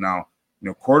kind of help. Now,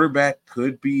 quarterback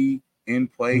could be in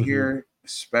play here,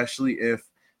 especially if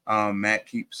Matt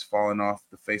keeps falling off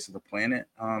the face of the planet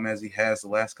as he has the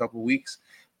last couple of weeks.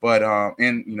 But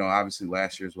obviously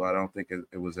last year as well, I don't think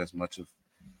it was as much of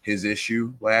his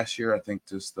issue last year. I think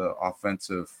just the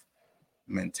offensive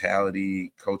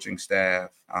mentality, coaching staff.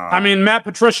 Matt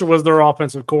Patricia was their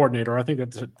offensive coordinator. I think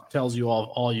that tells you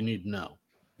all you need to know.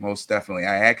 Most definitely.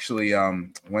 I actually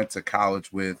went to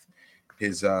college with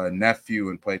his nephew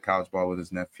and played college ball with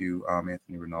his nephew,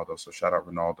 Anthony Ronaldo. So shout out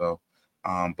Ronaldo.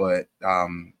 But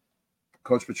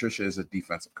Coach Patricia is a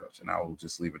defensive coach, and I will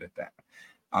just leave it at that.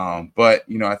 But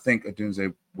I think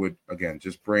Odunze would, again,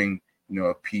 just bring,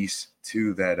 a piece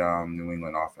to that New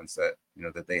England offense that,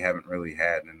 that they haven't really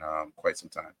had in quite some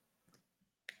time.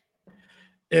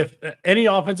 If any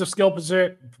offensive skill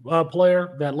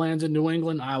player that lands in New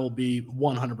England, I will be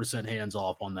 100% hands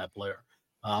off on that player.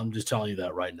 I'm just telling you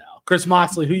that right now. Chris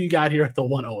Moxley, who you got here at the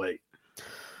 108?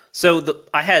 So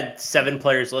I had 7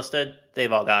 players listed.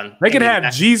 They've all gone. They could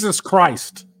have Jesus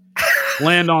Christ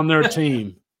land on their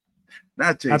team.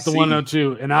 Not JC. At the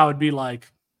 102, and I would be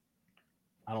like,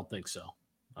 I don't think so.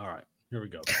 All right, here we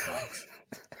go.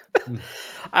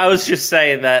 I was just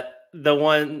saying that the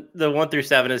 1 through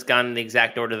 7 has gone in the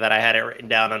exact order that I had it written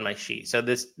down on my sheet. So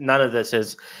none of this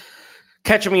is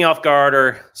catching me off guard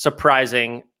or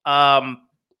surprising. I'm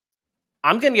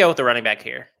going to go with the running back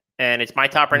here, and it's my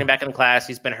top running back in the class.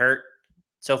 He's been hurt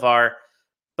so far,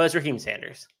 but it's Raheem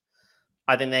Sanders.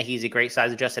 I think that he's a great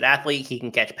size-adjusted athlete. He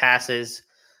can catch passes.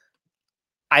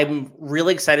 I'm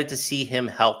really excited to see him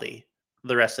healthy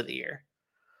the rest of the year.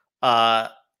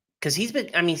 Because he's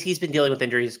been dealing with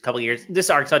injuries a couple of years.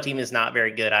 This Arkansas team is not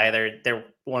very good either. They're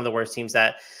one of the worst teams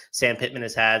that Sam Pittman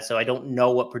has had. So I don't know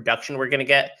what production we're going to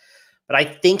get. But I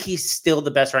think he's still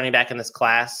the best running back in this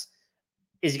class.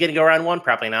 Is he going to go around 1?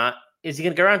 Probably not. Is he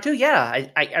going to go around 2? Yeah,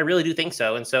 I really do think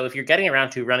so. And so if you're getting around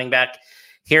 2 running back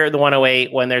here at the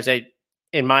 108, when there's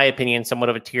in my opinion, somewhat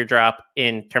of a teardrop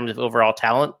in terms of overall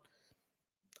talent,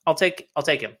 I'll take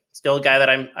him. Still a guy that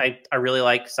I really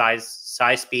like. Size,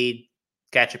 speed,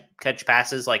 catch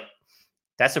passes. Like,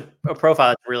 that's a profile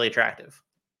that's really attractive.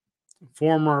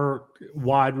 Former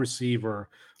wide receiver.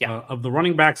 Of the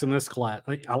running backs in this class,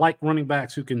 I like running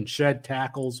backs who can shed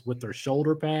tackles with their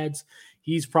shoulder pads.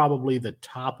 He's probably the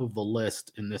top of the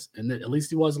list in this, and at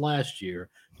least he was last year.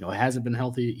 It hasn't been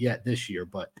healthy yet this year,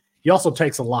 but He also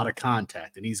takes a lot of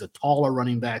contact, and he's a taller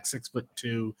running back,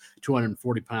 6'2",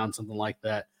 240 pounds, something like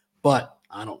that. But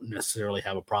I don't necessarily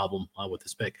have a problem with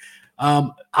this pick.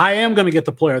 I am going to get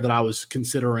the player that I was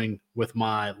considering with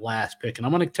my last pick, and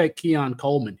I'm going to take Keon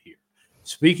Coleman here.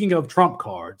 Speaking of trump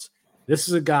cards, this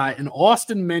is a guy, and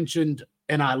Austin mentioned,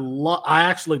 and I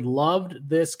actually loved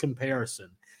this comparison.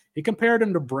 He compared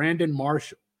him to Brandon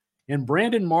Marshall. And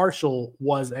Brandon Marshall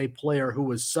was a player who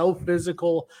was so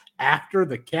physical after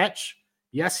the catch.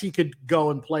 Yes, he could go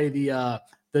and play the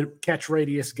catch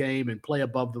radius game and play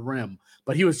above the rim,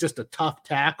 but he was just a tough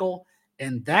tackle.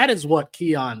 And that is what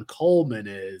Keon Coleman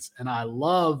is. And I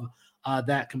love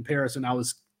that comparison. I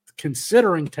was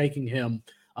considering taking him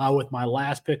with my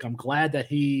last pick. I'm glad that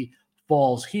he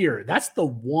falls here. That's the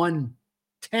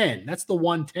 110. That's the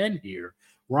 110 here,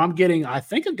 where I'm getting, I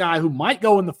think, a guy who might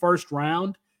go in the first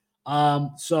round.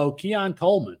 So Keon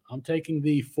Coleman, I'm taking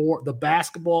the former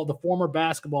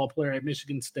basketball player at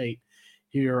Michigan State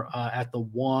here at the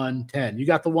 110. You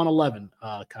got the 111,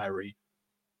 Kyrie.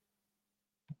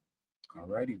 All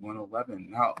righty, 111.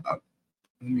 Now, let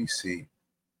me see.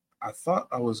 I thought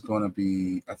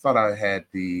I had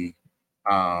the,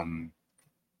 let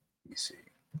me see.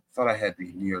 I thought I had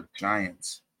the New York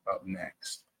Giants up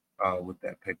next with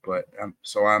that pick, but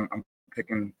so I'm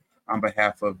picking on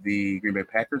behalf of the Green Bay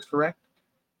Packers, correct?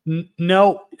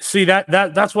 No, see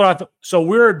that's what I thought. So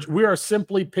we are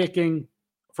simply picking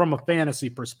from a fantasy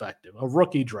perspective, a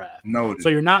rookie draft. Noted. So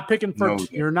you're not picking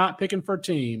for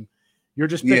team. You're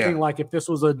just picking like if this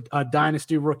was a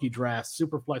dynasty rookie draft,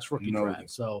 super flex rookie draft.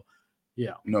 So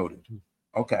yeah, noted.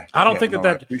 Okay. I don't think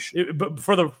but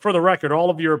for the record, all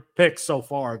of your picks so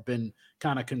far have been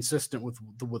kind of consistent with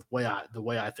the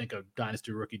way I think a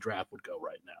dynasty rookie draft would go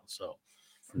right now. So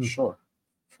for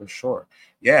sure.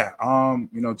 Yeah.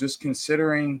 Just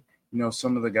considering,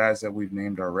 some of the guys that we've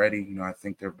named already, I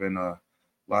think there've been a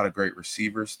lot of great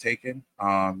receivers taken.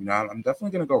 I'm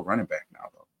definitely going to go running back now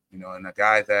though, and a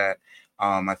guy that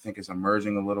I think is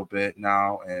emerging a little bit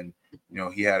now. And,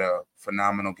 he had a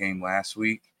phenomenal game last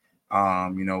week.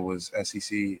 Was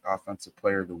SEC Offensive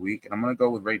Player of the Week. And I'm going to go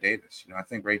with Ray Davis. I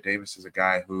think Ray Davis is a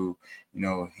guy who,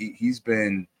 he's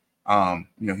been,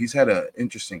 he's had an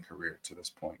interesting career to this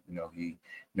point. He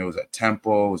was at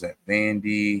Temple, was at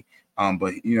Vandy,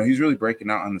 but, he's really breaking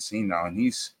out on the scene now. And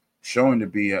he's showing to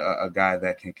be a guy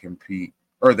that can compete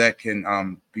or that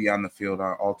can be on the field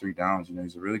on all three downs.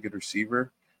 He's a really good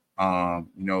receiver.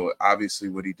 Obviously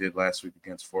what he did last week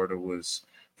against Florida was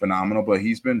phenomenal, but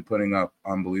he's been putting up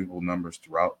unbelievable numbers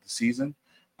throughout the season.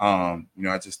 I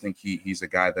just think he's a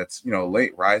guy that's,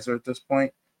 late riser at this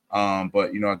point.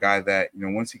 But, a guy that,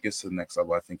 once he gets to the next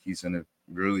level, I think he's going to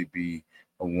really be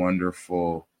a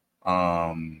wonderful,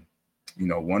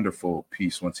 wonderful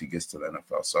piece once he gets to the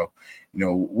NFL. So,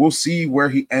 we'll see where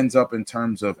he ends up in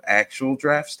terms of actual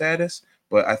draft status.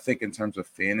 But I think in terms of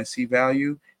fantasy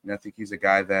value, I think he's a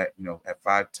guy that, at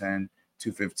 5'10",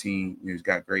 215, he's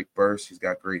got great burst, he's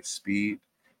got great speed,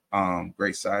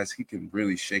 great size. He can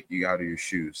really shake you out of your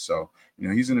shoes. So,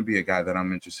 he's going to be a guy that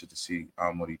I'm interested to see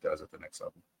what he does at the next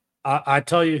level. I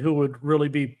tell you who would really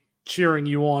be cheering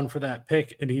you on for that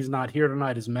pick, and he's not here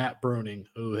tonight, is Matt Bruning,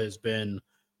 who has been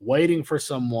waiting for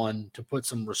someone to put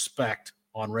some respect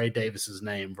on Ray Davis's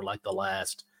name for like the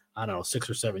last, 6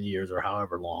 or 7 years or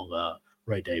however long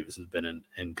Ray Davis has been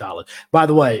in college. By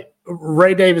the way,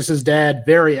 Ray Davis's dad,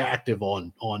 very active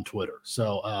on Twitter.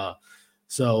 So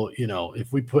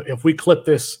if we clip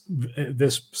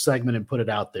this segment and put it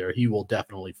out there, he will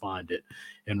definitely find it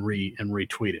and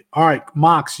retweet it. All right,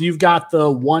 Mox, you've got the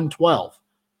 112.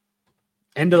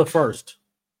 End of the first.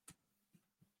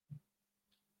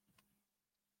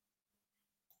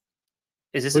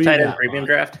 Is this a tight end premium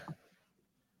draft?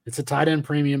 It's a tight end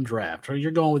premium draft. Or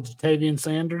you're going with Jatavian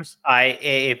Sanders?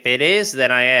 If it is,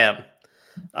 then I am. Okay.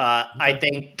 I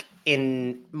think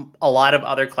in a lot of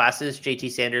other classes,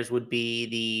 JT Sanders would be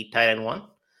the tight end one.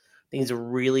 I think he's a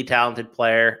really talented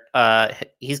player.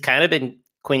 He's kind of been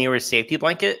Quinn Ewers' safety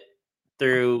blanket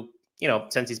through,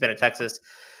 since he's been at Texas.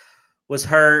 Was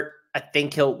hurt. I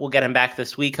think we'll get him back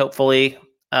this week, hopefully.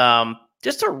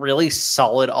 Just a really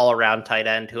solid all-around tight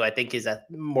end who I think is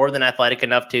more than athletic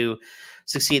enough to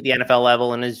succeed at the NFL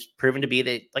level and is proven to be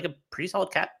a pretty solid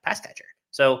pass catcher.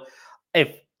 So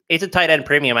if it's a tight end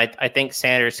premium, I think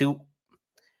Sanders, who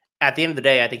at the end of the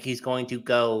day, I think he's going to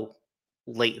go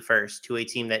late first to a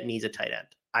team that needs a tight end.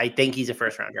 I think he's a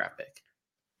first-round draft pick.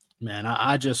 Man,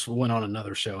 I just went on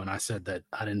another show and I said that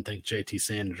I didn't think JT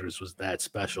Sanders was that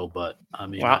special, but I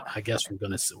mean, Wow. I guess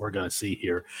we're gonna see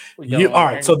here. All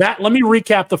right, so let me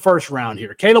recap the first round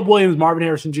here. Caleb Williams, Marvin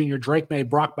Harrison Jr., Drake May,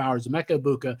 Brock Bowers, Emeka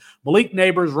Ibuka, Malik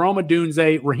Neighbors, Roma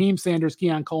Dunze, Raheem Sanders,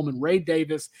 Keon Coleman, Ray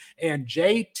Davis, and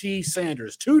JT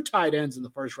Sanders. 2 tight ends in the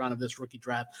first round of this rookie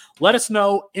draft. Let us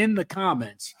know in the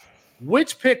comments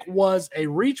which pick was a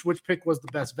reach, which pick was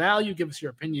the best value. Give us your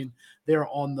opinion there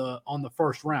on the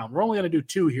first round. We're only going to do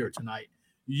 2 here tonight.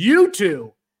 You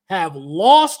two have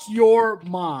lost your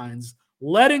minds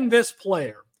letting this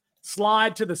player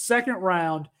slide to the second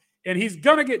round, and he's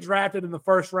going to get drafted in the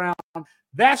first round.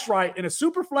 That's right. In a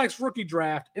Superflex rookie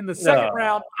draft in the second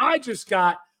round, I just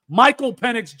got Michael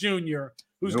Penix Jr.,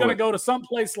 who's going to go to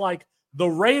someplace like the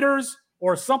Raiders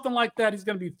or something like that. He's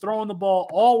going to be throwing the ball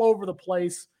all over the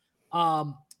place.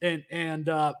 And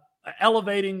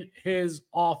elevating his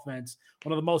offense,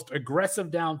 one of the most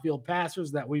aggressive downfield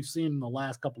passers that we've seen in the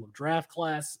last couple of draft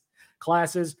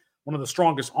classes, one of the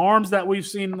strongest arms that we've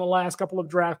seen in the last couple of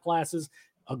draft classes,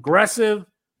 aggressive.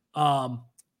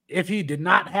 If he did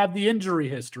not have the injury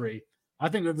history, I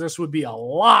think that this would be a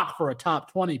lot for a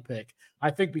top 20 pick. I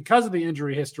think because of the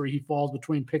injury history, he falls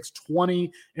between picks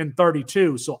 20 and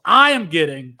 32. So I am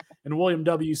getting, and William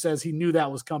W. says he knew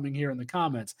that was coming here in the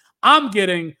comments, I'm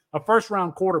getting a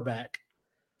first-round quarterback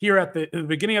here at the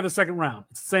beginning of the second round.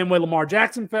 It's the same way Lamar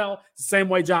Jackson fell. It's the same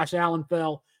way Josh Allen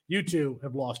fell. You two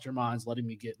have lost your minds letting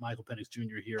me get Michael Penix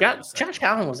Jr. here. Josh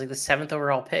Allen was like the 7th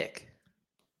overall pick.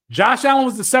 Josh Allen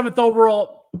was the 7th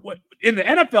overall in the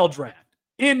NFL draft.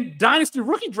 In Dynasty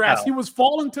rookie drafts, he was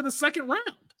falling to the second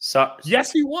round. So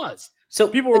yes, he was. So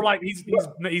people were like, he's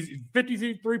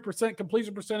 53%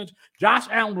 completion percentage. Josh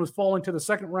Allen was falling to the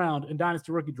second round in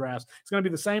Dynasty rookie drafts. It's going to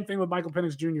be the same thing with Michael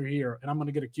Penix Jr. here, and I'm going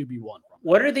to get a QB1.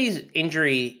 What are these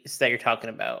injuries that you're talking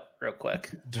about, real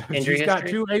quick? He's got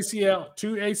 2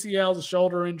 ACLs, a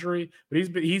shoulder injury, but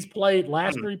he's played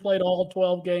last year. He played all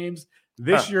 12 games.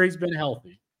 This year he's been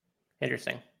healthy.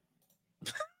 Interesting.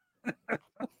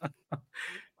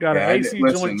 Got an AC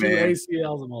joint, 2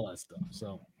 ACLs, and all that stuff.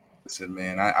 So. Listen,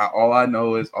 man. All I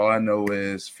know is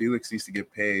Felix needs to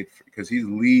get paid because he's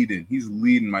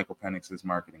leading Michael Penix's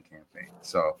marketing campaign.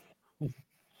 So,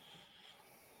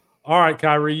 all right,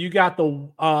 Kyrie, you got the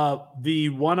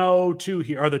 102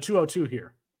 here or the 202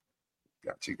 here.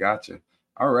 Gotcha.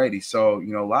 All righty. So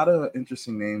a lot of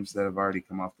interesting names that have already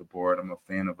come off the board. I'm a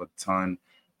fan of a ton.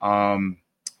 I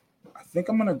think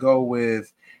I'm gonna go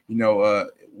with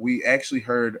we actually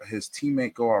heard his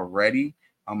teammate go already.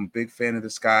 I'm a big fan of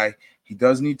this guy. He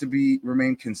does need to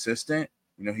remain consistent.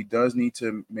 He does need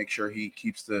to make sure he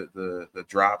keeps the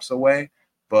drops away.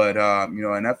 But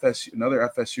another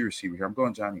FSU receiver here. I'm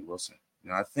going Johnny Wilson.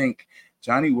 I think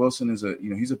Johnny Wilson is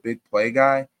he's a big play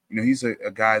guy. He's a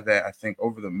guy that I think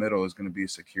over the middle is going to be a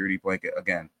security blanket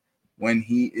again when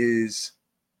he is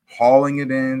hauling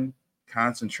it in,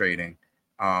 concentrating,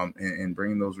 and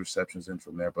bringing those receptions in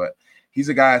from there. But he's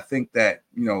a guy I think that,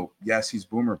 yes, he's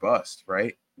boom or bust,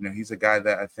 right? He's a guy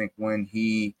that I think when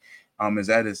he is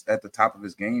at the top of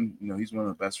his game, he's one of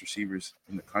the best receivers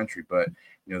in the country. But,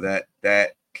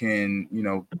 that can,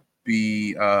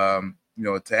 be, a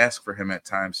task for him at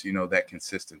times, that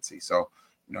consistency. So,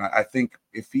 I think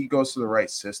if he goes to the right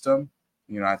system,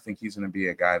 I think he's going to be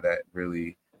a guy that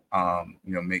really,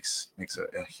 makes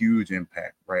a huge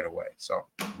impact right away. So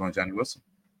I'm going Johnny Wilson.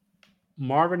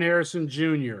 Marvin Harrison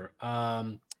Jr.,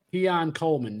 Keon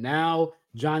Coleman, now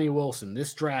Johnny Wilson.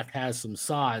 This draft has some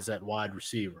size at wide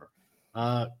receiver.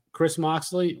 Chris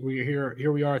Moxley,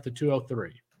 here we are at the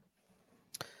 203.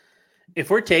 If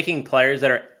we're taking players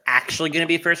that are actually going to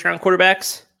be first-round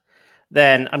quarterbacks,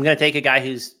 then I'm going to take a guy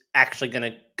who's actually going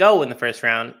to go in the first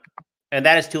round, and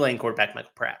that is Tulane quarterback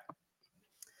Michael Pratt.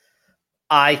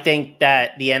 I think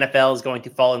that the NFL is going to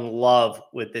fall in love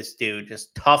with this dude.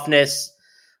 Just toughness,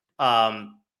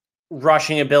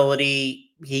 rushing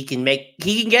ability. He can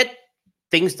get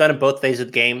things done in both phases of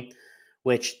the game,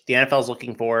 which the NFL is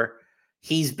looking for.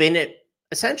 He's been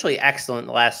essentially excellent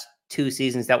the last 2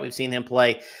 seasons that we've seen him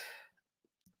play.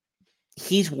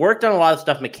 He's worked on a lot of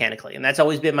stuff mechanically, and that's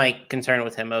always been my concern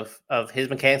with him of his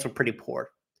mechanics were pretty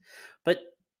poor. But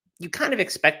you kind of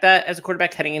expect that as a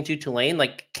quarterback heading into Tulane.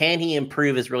 Like, can he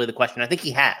improve is really the question. I think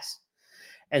he has.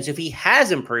 And so if he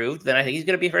has improved, then I think he's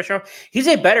going to be a first round. He's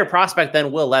a better prospect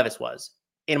than Will Levis was,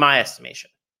 in my estimation.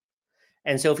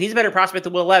 And so if he's a better prospect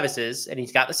than Will Levis is, and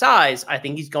he's got the size, I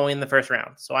think he's going in the first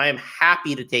round. So I am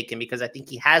happy to take him because I think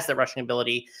he has the rushing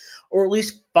ability, or at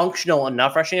least functional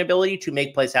enough rushing ability to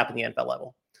make plays happen at the NFL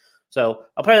level. So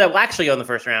a player that will actually go in the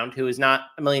first round, who is not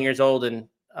a million years old and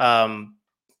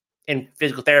in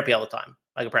physical therapy all the time.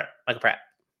 Michael Pratt.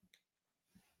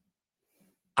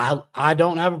 I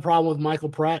don't have a problem with Michael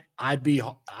Pratt.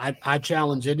 I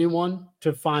challenge anyone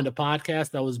to find a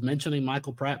podcast that was mentioning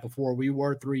Michael Pratt before we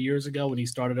were 3 years ago when he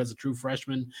started as a true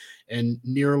freshman and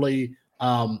nearly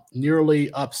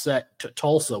upset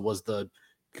Tulsa was the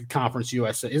Conference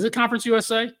USA. Is it Conference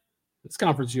USA? It's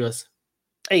Conference USA.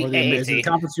 Is it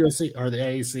Conference USA or the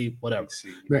AAC? Whatever.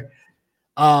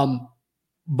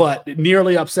 But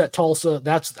nearly upset Tulsa.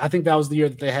 I think that was the year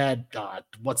that they had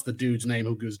what's the dude's name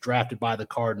who was drafted by the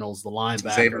Cardinals, the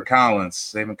linebacker. Zayvon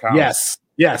Collins.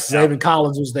 Yes. Zayvon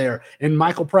Collins was there. And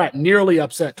Michael Pratt nearly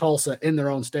upset Tulsa in their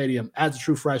own stadium as a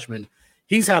true freshman.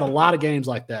 He's had a lot of games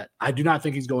like that. I do not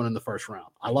think he's going in the first round.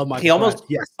 I love Michael Pratt.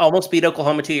 He almost beat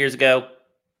Oklahoma 2 years ago.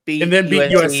 And then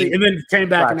beat USC. And then came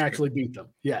back and actually beat them.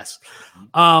 Yes.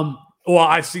 Well,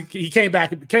 I see he came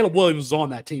back. Caleb Williams was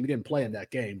on that team. He didn't play in that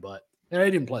game, but he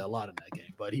didn't play a lot in that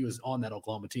game, but he was on that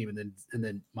Oklahoma team, and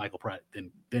then Michael Pratt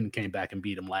then came back and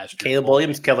beat him last year. Caleb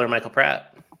Williams killer Michael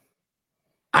Pratt.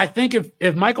 I think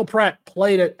if Michael Pratt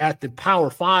played it at the Power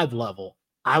 5 level,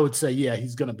 I would say, yeah,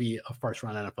 he's going to be a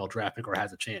first-round NFL draft pick or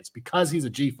has a chance because he's a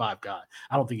G5 guy.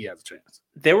 I don't think he has a chance.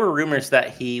 There were rumors that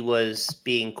he was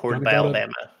being courted by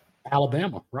Alabama.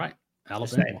 Alabama, right.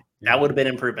 Alabama. That would have been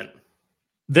improvement.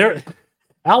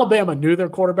 Alabama knew their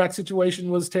quarterback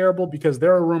situation was terrible because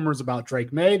there are rumors about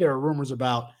Drake May. There are rumors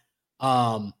about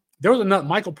there was another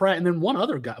Michael Pratt and then one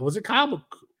other guy. Was it Kyle?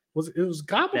 Was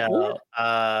Kyle McCord?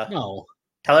 No.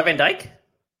 Tyler Van Dyke?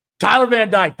 Tyler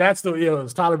Van Dyke. It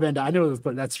was Tyler Van Dyke. I knew it was,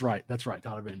 but that's right.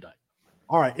 Tyler Van Dyke.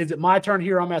 All right. Is it my turn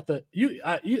here? I'm at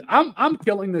I'm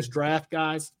killing this draft,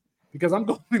 guys, because I'm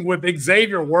going with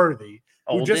Xavier Worthy,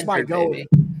 who just might go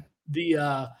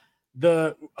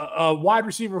the wide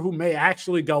receiver who may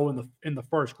actually go in the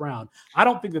first round. I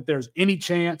don't think that there's any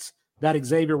chance that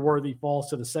Xavier Worthy falls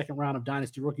to the second round of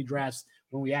dynasty rookie drafts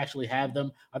when we actually have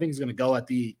them. I think he's going to go at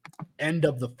the end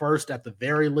of the first at the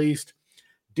very least.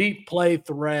 Deep play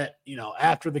threat,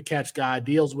 after the catch guy,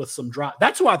 deals with some drop.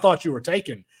 That's who I thought you were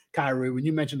taking, Kyrie, when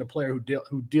you mentioned a player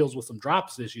who deals with some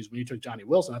drops issues. When you took Johnny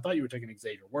Wilson, I thought you were taking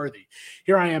Xavier Worthy.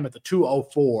 Here I am at the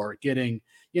 204 getting,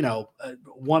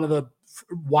 one of the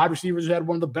wide receivers who had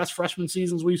one of the best freshman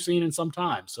seasons we've seen in some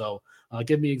time. So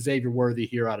give me Xavier Worthy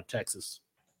here out of Texas.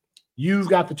 You've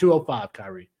got the 205,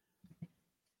 Kyrie.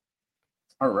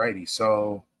 All righty.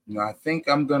 So, I think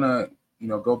I'm going to,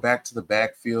 go back to the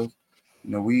backfield.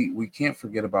 We can't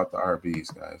forget about the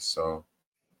RBs, guys. So,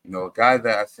 a guy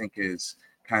that I think is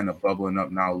kind of bubbling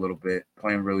up now a little bit,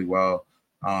 playing really well.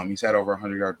 He's had over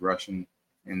 100-yard rushing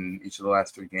in each of the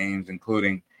last 3 games,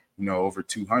 including, over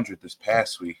 200 this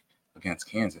past week against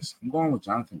Kansas. I'm going with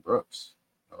Jonathan Brooks.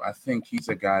 I think he's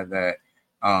a guy that,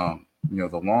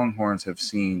 the Longhorns have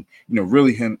seen,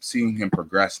 really seeing him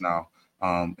progress now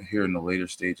here in the later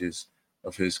stages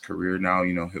of his career now,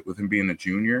 with him being a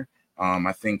junior.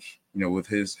 I think, with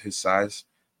his size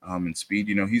and speed,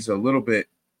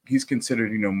 he's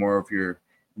considered, more of your,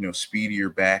 speedier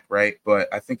back, right?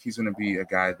 But I think he's going to be a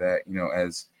guy that,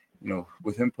 as,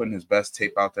 with him putting his best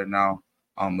tape out there now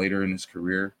later in his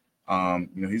career,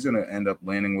 he's going to end up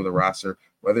landing with a roster,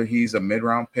 whether he's a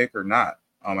mid-round pick or not.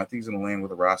 I think he's going to land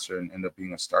with a roster and end up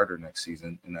being a starter next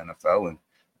season in the NFL. And,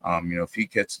 if he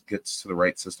gets to the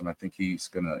right system, I think he's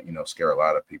going to, scare a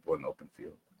lot of people in the open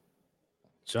field.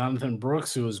 Jonathan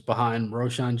Brooks, who was behind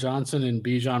Roschon Johnson and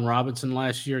Bijan Robinson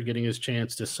last year, getting his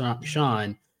chance to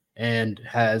shine, and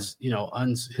has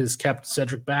has kept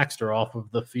Cedric Baxter off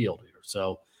of the field here.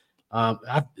 So, all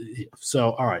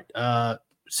right.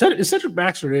 Is Cedric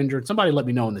Baxter injured? Somebody let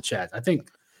me know in the chat. I think.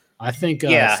 He's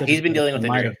been dealing with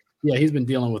injury. He's been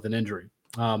dealing with an injury.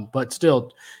 But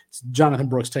still, Jonathan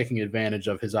Brooks taking advantage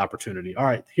of his opportunity. All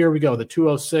right, here we go. The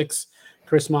 206,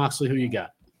 Chris Moxley. Who you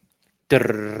got?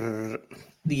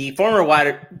 The former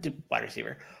wide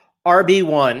receiver,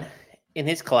 RB1 in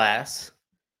his class,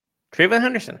 Trayvon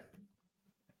Henderson.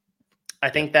 I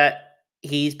think that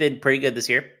he's been pretty good this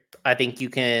year. I think you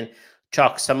can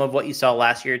chalk some of what you saw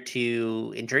last year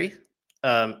to injury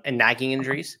and nagging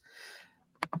injuries.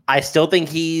 I still think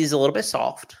he's a little bit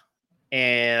soft,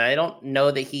 and I don't know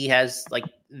that he has like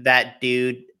that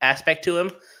dude aspect to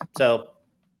him. So,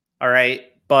 all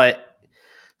right, but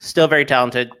still very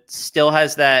talented, still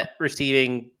has that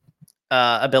receiving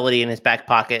ability in his back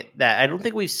pocket that I don't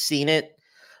think we've seen it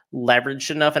leveraged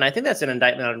enough. And I think that's an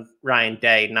indictment on Ryan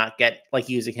Day, not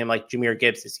using him like Jahmyr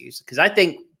Gibbs is used. Because I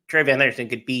think Trayvon Henderson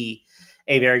could be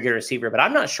a very good receiver, but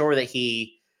I'm not sure that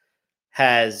he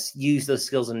has used those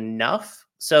skills enough.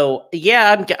 So,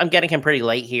 yeah, I'm getting him pretty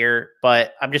late here,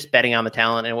 but I'm just betting on the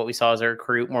talent and what we saw as a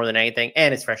recruit more than anything.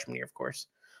 And his freshman year, of course.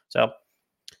 So,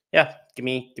 Yeah, give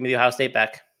me the Ohio State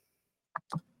back.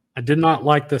 I did not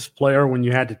like this player when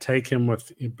you had to take him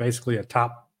with basically a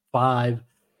top 5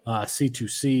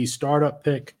 C2C startup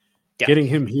pick. Yeah. Getting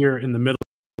him here in the middle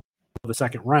of the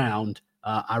second round,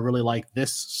 I really like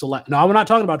this select. No, I'm not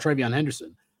talking about Travion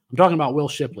Henderson. I'm talking about Will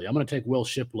Shipley. I'm going to take Will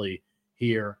Shipley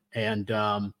here. And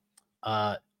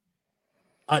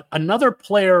another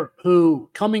player who,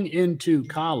 coming into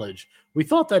college, we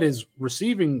thought that his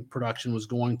receiving production was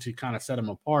going to kind of set him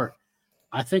apart.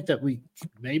 I think that we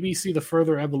maybe see the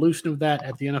further evolution of that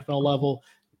at the NFL level.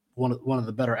 One of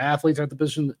the better athletes at the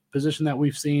position that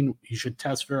we've seen. He should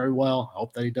test very well. I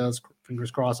hope that he does.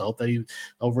 Fingers crossed. I hope that he's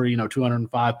over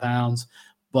 205 pounds.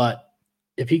 But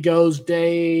if he goes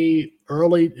late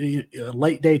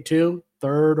day 2,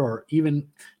 3rd, or even,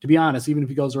 to be honest, even if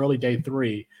he goes early day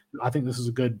 3, I think this is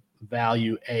a good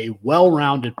value. A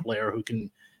well-rounded player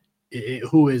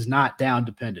who is not down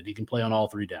dependent. He can play on all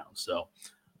 3 downs. So.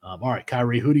 All right,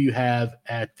 Kyrie, who do you have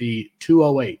at the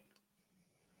 208?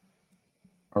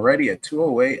 Already at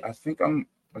 208, I think I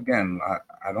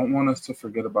don't want us to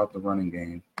forget about the running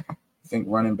game. I think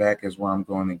running back is where I'm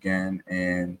going again.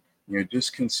 And,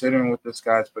 just considering what this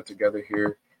guy's put together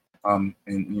here in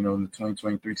the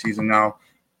 2023 season. Now,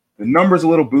 the number's a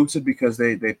little boosted because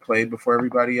they played before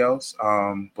everybody else.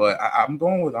 But I'm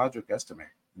going with Audric Estime.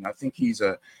 I think he's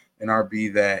an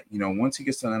RB that, once he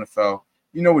gets to the NFL,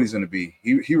 you know what he's going to be.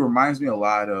 He reminds me a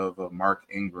lot of Mark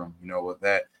Ingram, with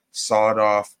that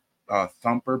sawed-off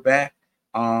thumper back.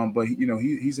 But,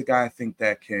 he's a guy I think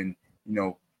that can,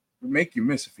 make you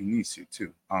miss if he needs to,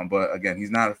 too. But, again, he's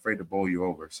not afraid to bowl you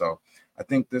over. So I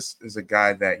think this is a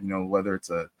guy that, whether it's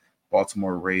a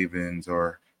Baltimore Ravens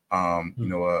or, a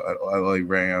LA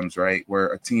Rams, right, where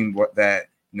a team that,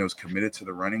 is committed to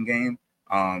the running game,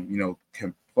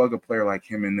 can plug a player like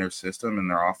him in their system and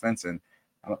their offense, and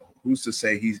who's to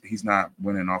say he's not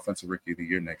winning Offensive Rookie of the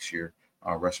Year next year,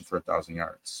 rushing for 1,000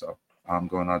 yards? So I'm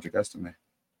going Audric Estime.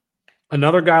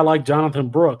 Another guy like Jonathan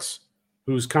Brooks,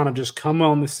 who's kind of just come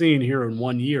on the scene here in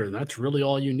 1 year, and that's really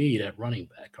all you need at running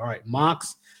back. All right,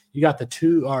 Mox, you got the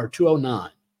 209.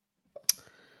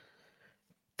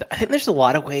 I think there's a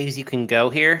lot of ways you can go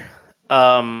here.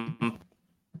 I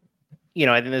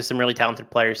think there's some really talented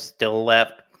players still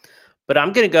left, but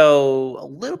I'm going to go a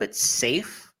little bit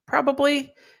safe.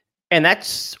 Probably, and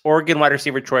that's Oregon wide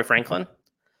receiver Troy Franklin.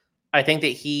 I think that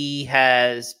he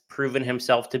has proven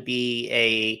himself to be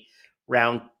a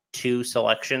round 2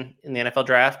 selection in the NFL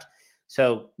draft.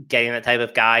 So getting that type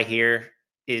of guy here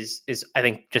is I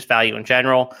think just value in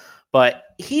general.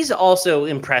 But he's also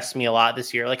impressed me a lot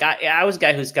this year. Like I was a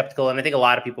guy who's skeptical, and I think a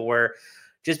lot of people were,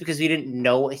 just because we didn't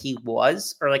know what he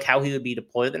was or like how he would be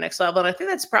deployed at the next level. And I think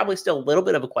that's probably still a little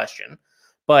bit of a question,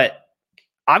 but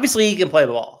obviously he can play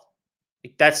the ball.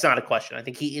 That's not a question. I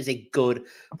think he is a good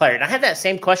player. And I had that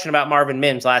same question about Marvin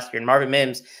Mims last year. And Marvin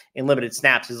Mims in limited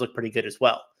snaps has looked pretty good as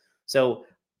well. So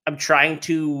I'm trying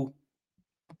to,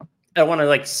 I don't want to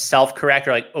like self-correct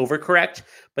or like overcorrect,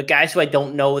 but guys who I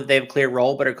don't know that they have a clear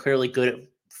role but are clearly good at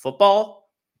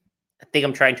football, I think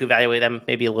I'm trying to evaluate them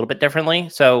maybe a little bit differently.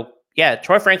 So yeah,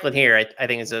 Troy Franklin here I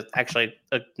think is actually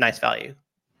a nice value.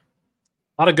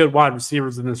 A lot of good wide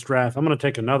receivers in this draft. I'm going to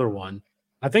take another one.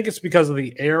 I think it's because of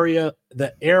the era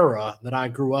that I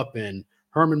grew up in.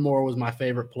 Herman Moore was my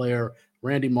favorite player.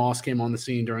 Randy Moss came on the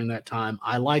scene during that time.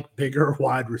 I like bigger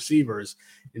wide receivers.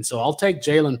 And so I'll take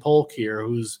Jalen Polk here,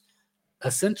 who's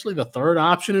essentially the 3rd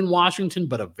option in Washington,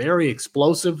 but a very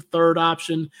explosive 3rd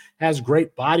option, has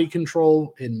great body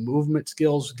control and movement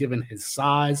skills given his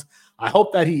size. I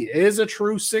hope that he is a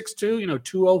true 6'2",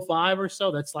 205 or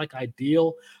so. That's like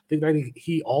ideal. I think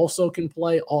he also can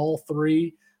play all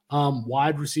 3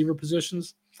 wide receiver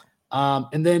positions.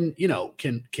 And then,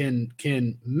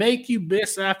 can make you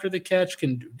miss after the catch,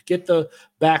 can get the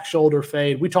back shoulder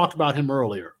fade. We talked about him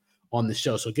earlier on the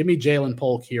show. So give me Jalen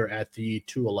Polk here at the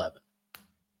 211.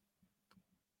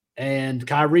 And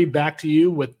Kyrie, back to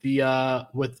you with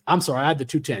I'm sorry, I had the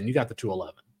 210. You got the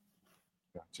 211.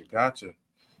 Gotcha.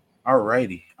 All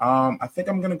righty. I think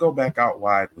I'm going to go back out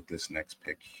wide with this next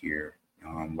pick here.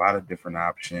 A lot of different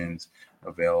options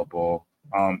available.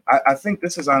 I think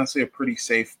this is honestly a pretty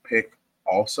safe pick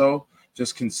also,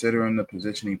 just considering the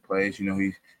position he plays.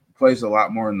 He plays a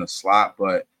lot more in the slot,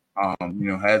 but,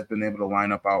 has been able to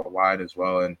line up out wide as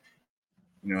well. And,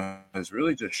 has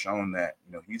really just shown that,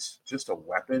 he's just a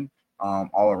weapon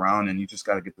all around, and you just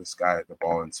got to get this guy the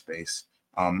ball in space.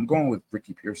 I'm going with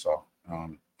Ricky Pearsall,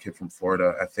 kid from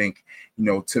Florida. I think,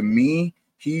 to me,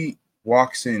 he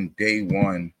walks in day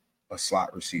 1 a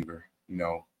slot receiver, in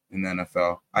the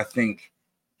NFL. I think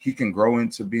he can grow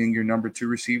into being your number 2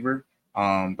 receiver.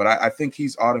 But I think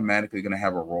he's automatically going to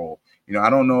have a role. I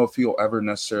don't know if he'll ever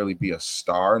necessarily be a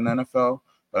star in the NFL,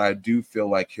 but I do feel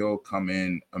like he'll come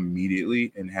in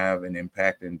immediately and have an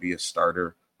impact and be a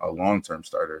starter, a long-term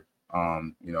starter.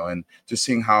 And just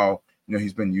seeing how,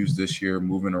 he's been used this year,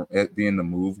 being the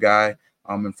move guy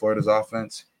in Florida's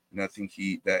offense. I think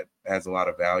that has a lot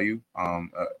of value,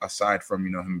 aside from,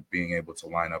 him being able to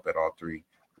line up at all three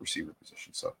receiver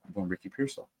positions. So I'm going Ricky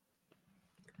Pearsall.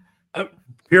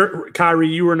 Kyrie,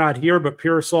 you were not here, but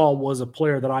Pearsall was a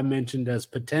player that I mentioned as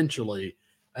potentially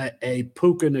a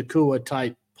Puka Nacua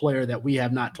type player that we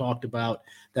have not talked about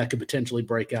that could potentially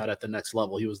break out at the next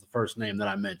level. He was the first name that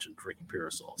I mentioned, Ricky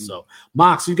Pearsall. So,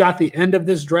 Mox, you got the end of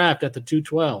this draft at the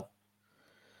 212.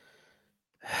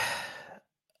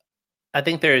 I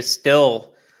think there is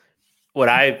still what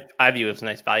I view as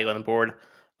nice value on the board.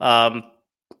 I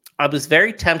was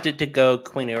very tempted to go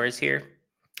Quinn Ewers here.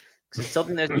 It's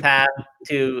something that's path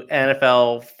to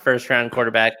NFL first-round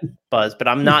quarterback buzz, but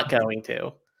I'm not going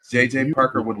to. J.J.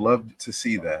 Parker would love to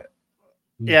see that.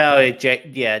 Yeah,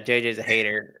 JJ's a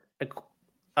hater.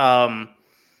 I'm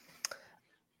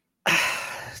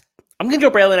going to go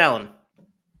Braylon Allen.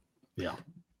 Yeah.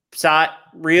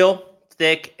 Real,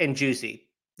 thick, and juicy.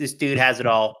 This dude has it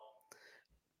all.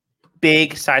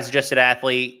 Big, size-adjusted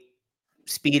athlete,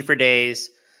 speed for days.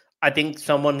 I think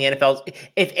someone in the NFL,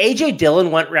 if A.J. Dillon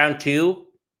went round 2,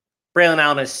 Braylon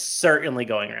Allen is certainly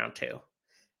going round 2.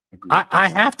 I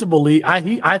have to believe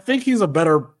I think he's a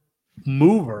better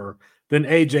mover than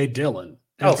A.J. Dillon.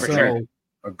 And for sure.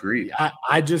 Agreed.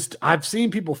 I've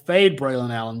seen people fade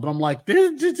Braylon Allen, but I'm like,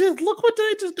 look what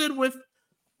they just did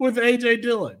with A.J.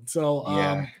 Dillon. So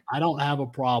I don't have a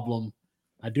problem.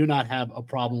 I do not have a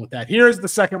problem with that. Here's the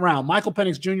second round. Michael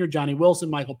Penix Jr., Johnny Wilson,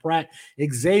 Michael Pratt,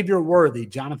 Xavier Worthy,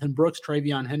 Jonathan Brooks,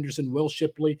 Travion Henderson, Will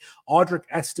Shipley, Audric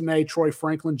Estime, Troy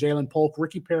Franklin, Jalen Polk,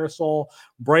 Ricky Pearsall,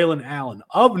 Braylon Allen.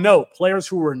 Of note, players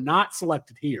who were not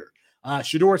selected here.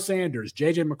 Shedeur Sanders,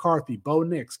 J.J. McCarthy, Bo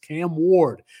Nix, Cam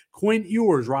Ward, Quinn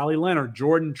Ewers, Riley Leonard,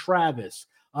 Jordan Travis.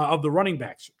 Of the running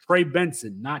backs, Trey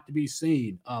Benson, not to be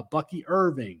seen, Bucky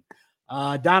Irving,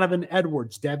 Donovan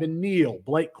Edwards, Devin Neal,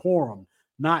 Blake Corum,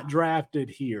 not drafted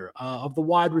here. Of the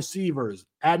wide receivers,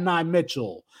 Adonai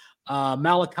Mitchell,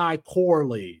 Malachi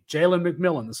Corley, Jalen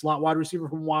McMillan, the slot wide receiver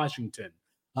from Washington,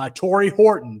 Torrey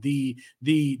Horton, the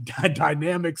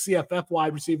dynamic CFF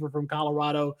wide receiver from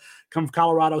Colorado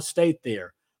State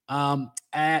there.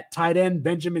 At tight end,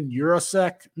 Benjamin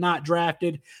Urasek, not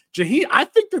drafted. I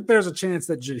think that there's a chance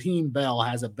that Jaheim Bell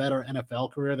has a better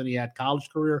NFL career than he had college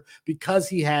career because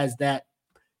he has that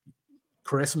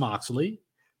Chris Moxley,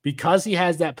 because he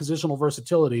has that positional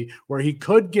versatility where he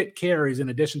could get carries in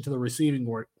addition to the receiving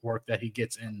work that he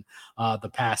gets in the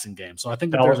passing game. So I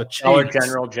think that there's a chance. Dollar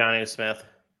General Johnny Smith.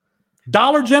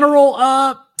 Dollar General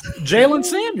Jalen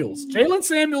Samuels. Jalen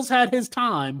Samuels had his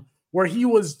time where he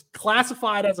was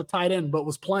classified as a tight end but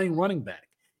was playing running back.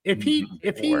 If he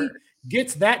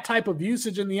gets that type of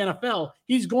usage in the NFL,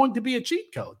 he's going to be a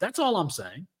cheat code. That's all I'm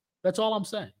saying.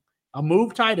 A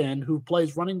move tight end who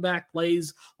plays running back,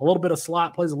 plays a little bit of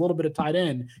slot, plays a little bit of tight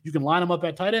end. You can line him up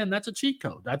at tight end. That's a cheat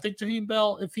code. I think Jaheim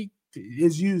Bell, if he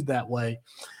is used that way,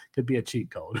 could be a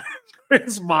cheat code.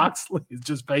 Chris Moxley is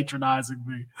just patronizing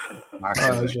me. Mox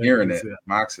isn't hearing it.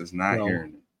 Mox is not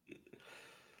hearing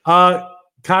it.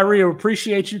 Kyrie, I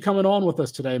appreciate you coming on with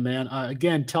us today, man.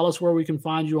 Again, tell us where we can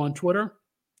find you on Twitter.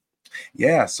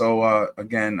 Yeah, so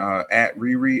again, at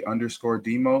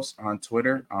Riri_Demos on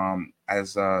Twitter.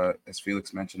 As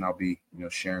Felix mentioned, I'll be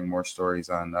sharing more stories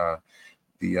on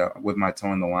the with my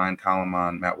toe in the line column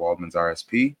on Matt Waldman's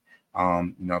RSP.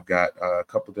 I've got a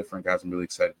couple different guys I'm really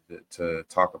excited to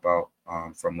talk about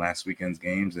from last weekend's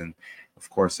games, and of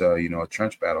course, a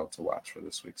trench battle to watch for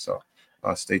this week. So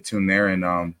stay tuned there,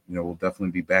 and we'll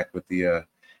definitely be back with the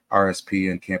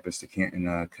RSP and Campus to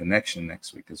Canton connection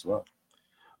next week as well.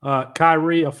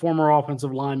 Kyrie, a former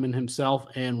offensive lineman himself,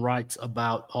 and writes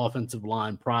about offensive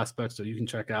line prospects. So you can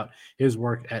check out his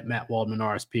work at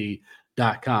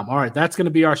MattWaldmanRSP.com. All right, that's going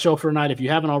to be our show for tonight. If you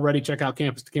haven't already, check out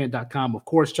CampusToCanton.com. Of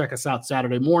course, check us out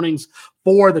Saturday mornings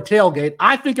for the tailgate.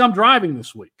 I think I'm driving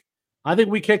this week. I think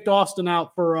we kicked Austin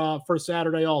out for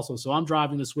Saturday also, so I'm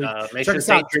driving this week. Make sure the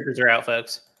state troopers are out,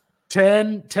 folks.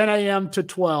 10 a.m. to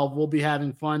 12, we'll be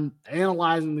having fun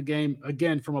analyzing the game,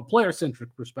 again, from a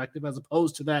player-centric perspective as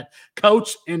opposed to that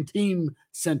coach and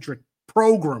team-centric,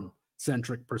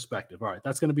 program-centric perspective. All right,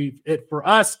 that's going to be it for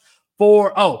us.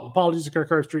 Apologies to Kirk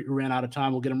Herbstreit, who ran out of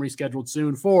time. We'll get him rescheduled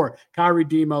soon. For Kyrie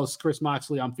Demos, Chris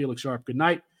Moxley, I'm Felix Sharp. Good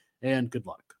night and good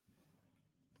luck.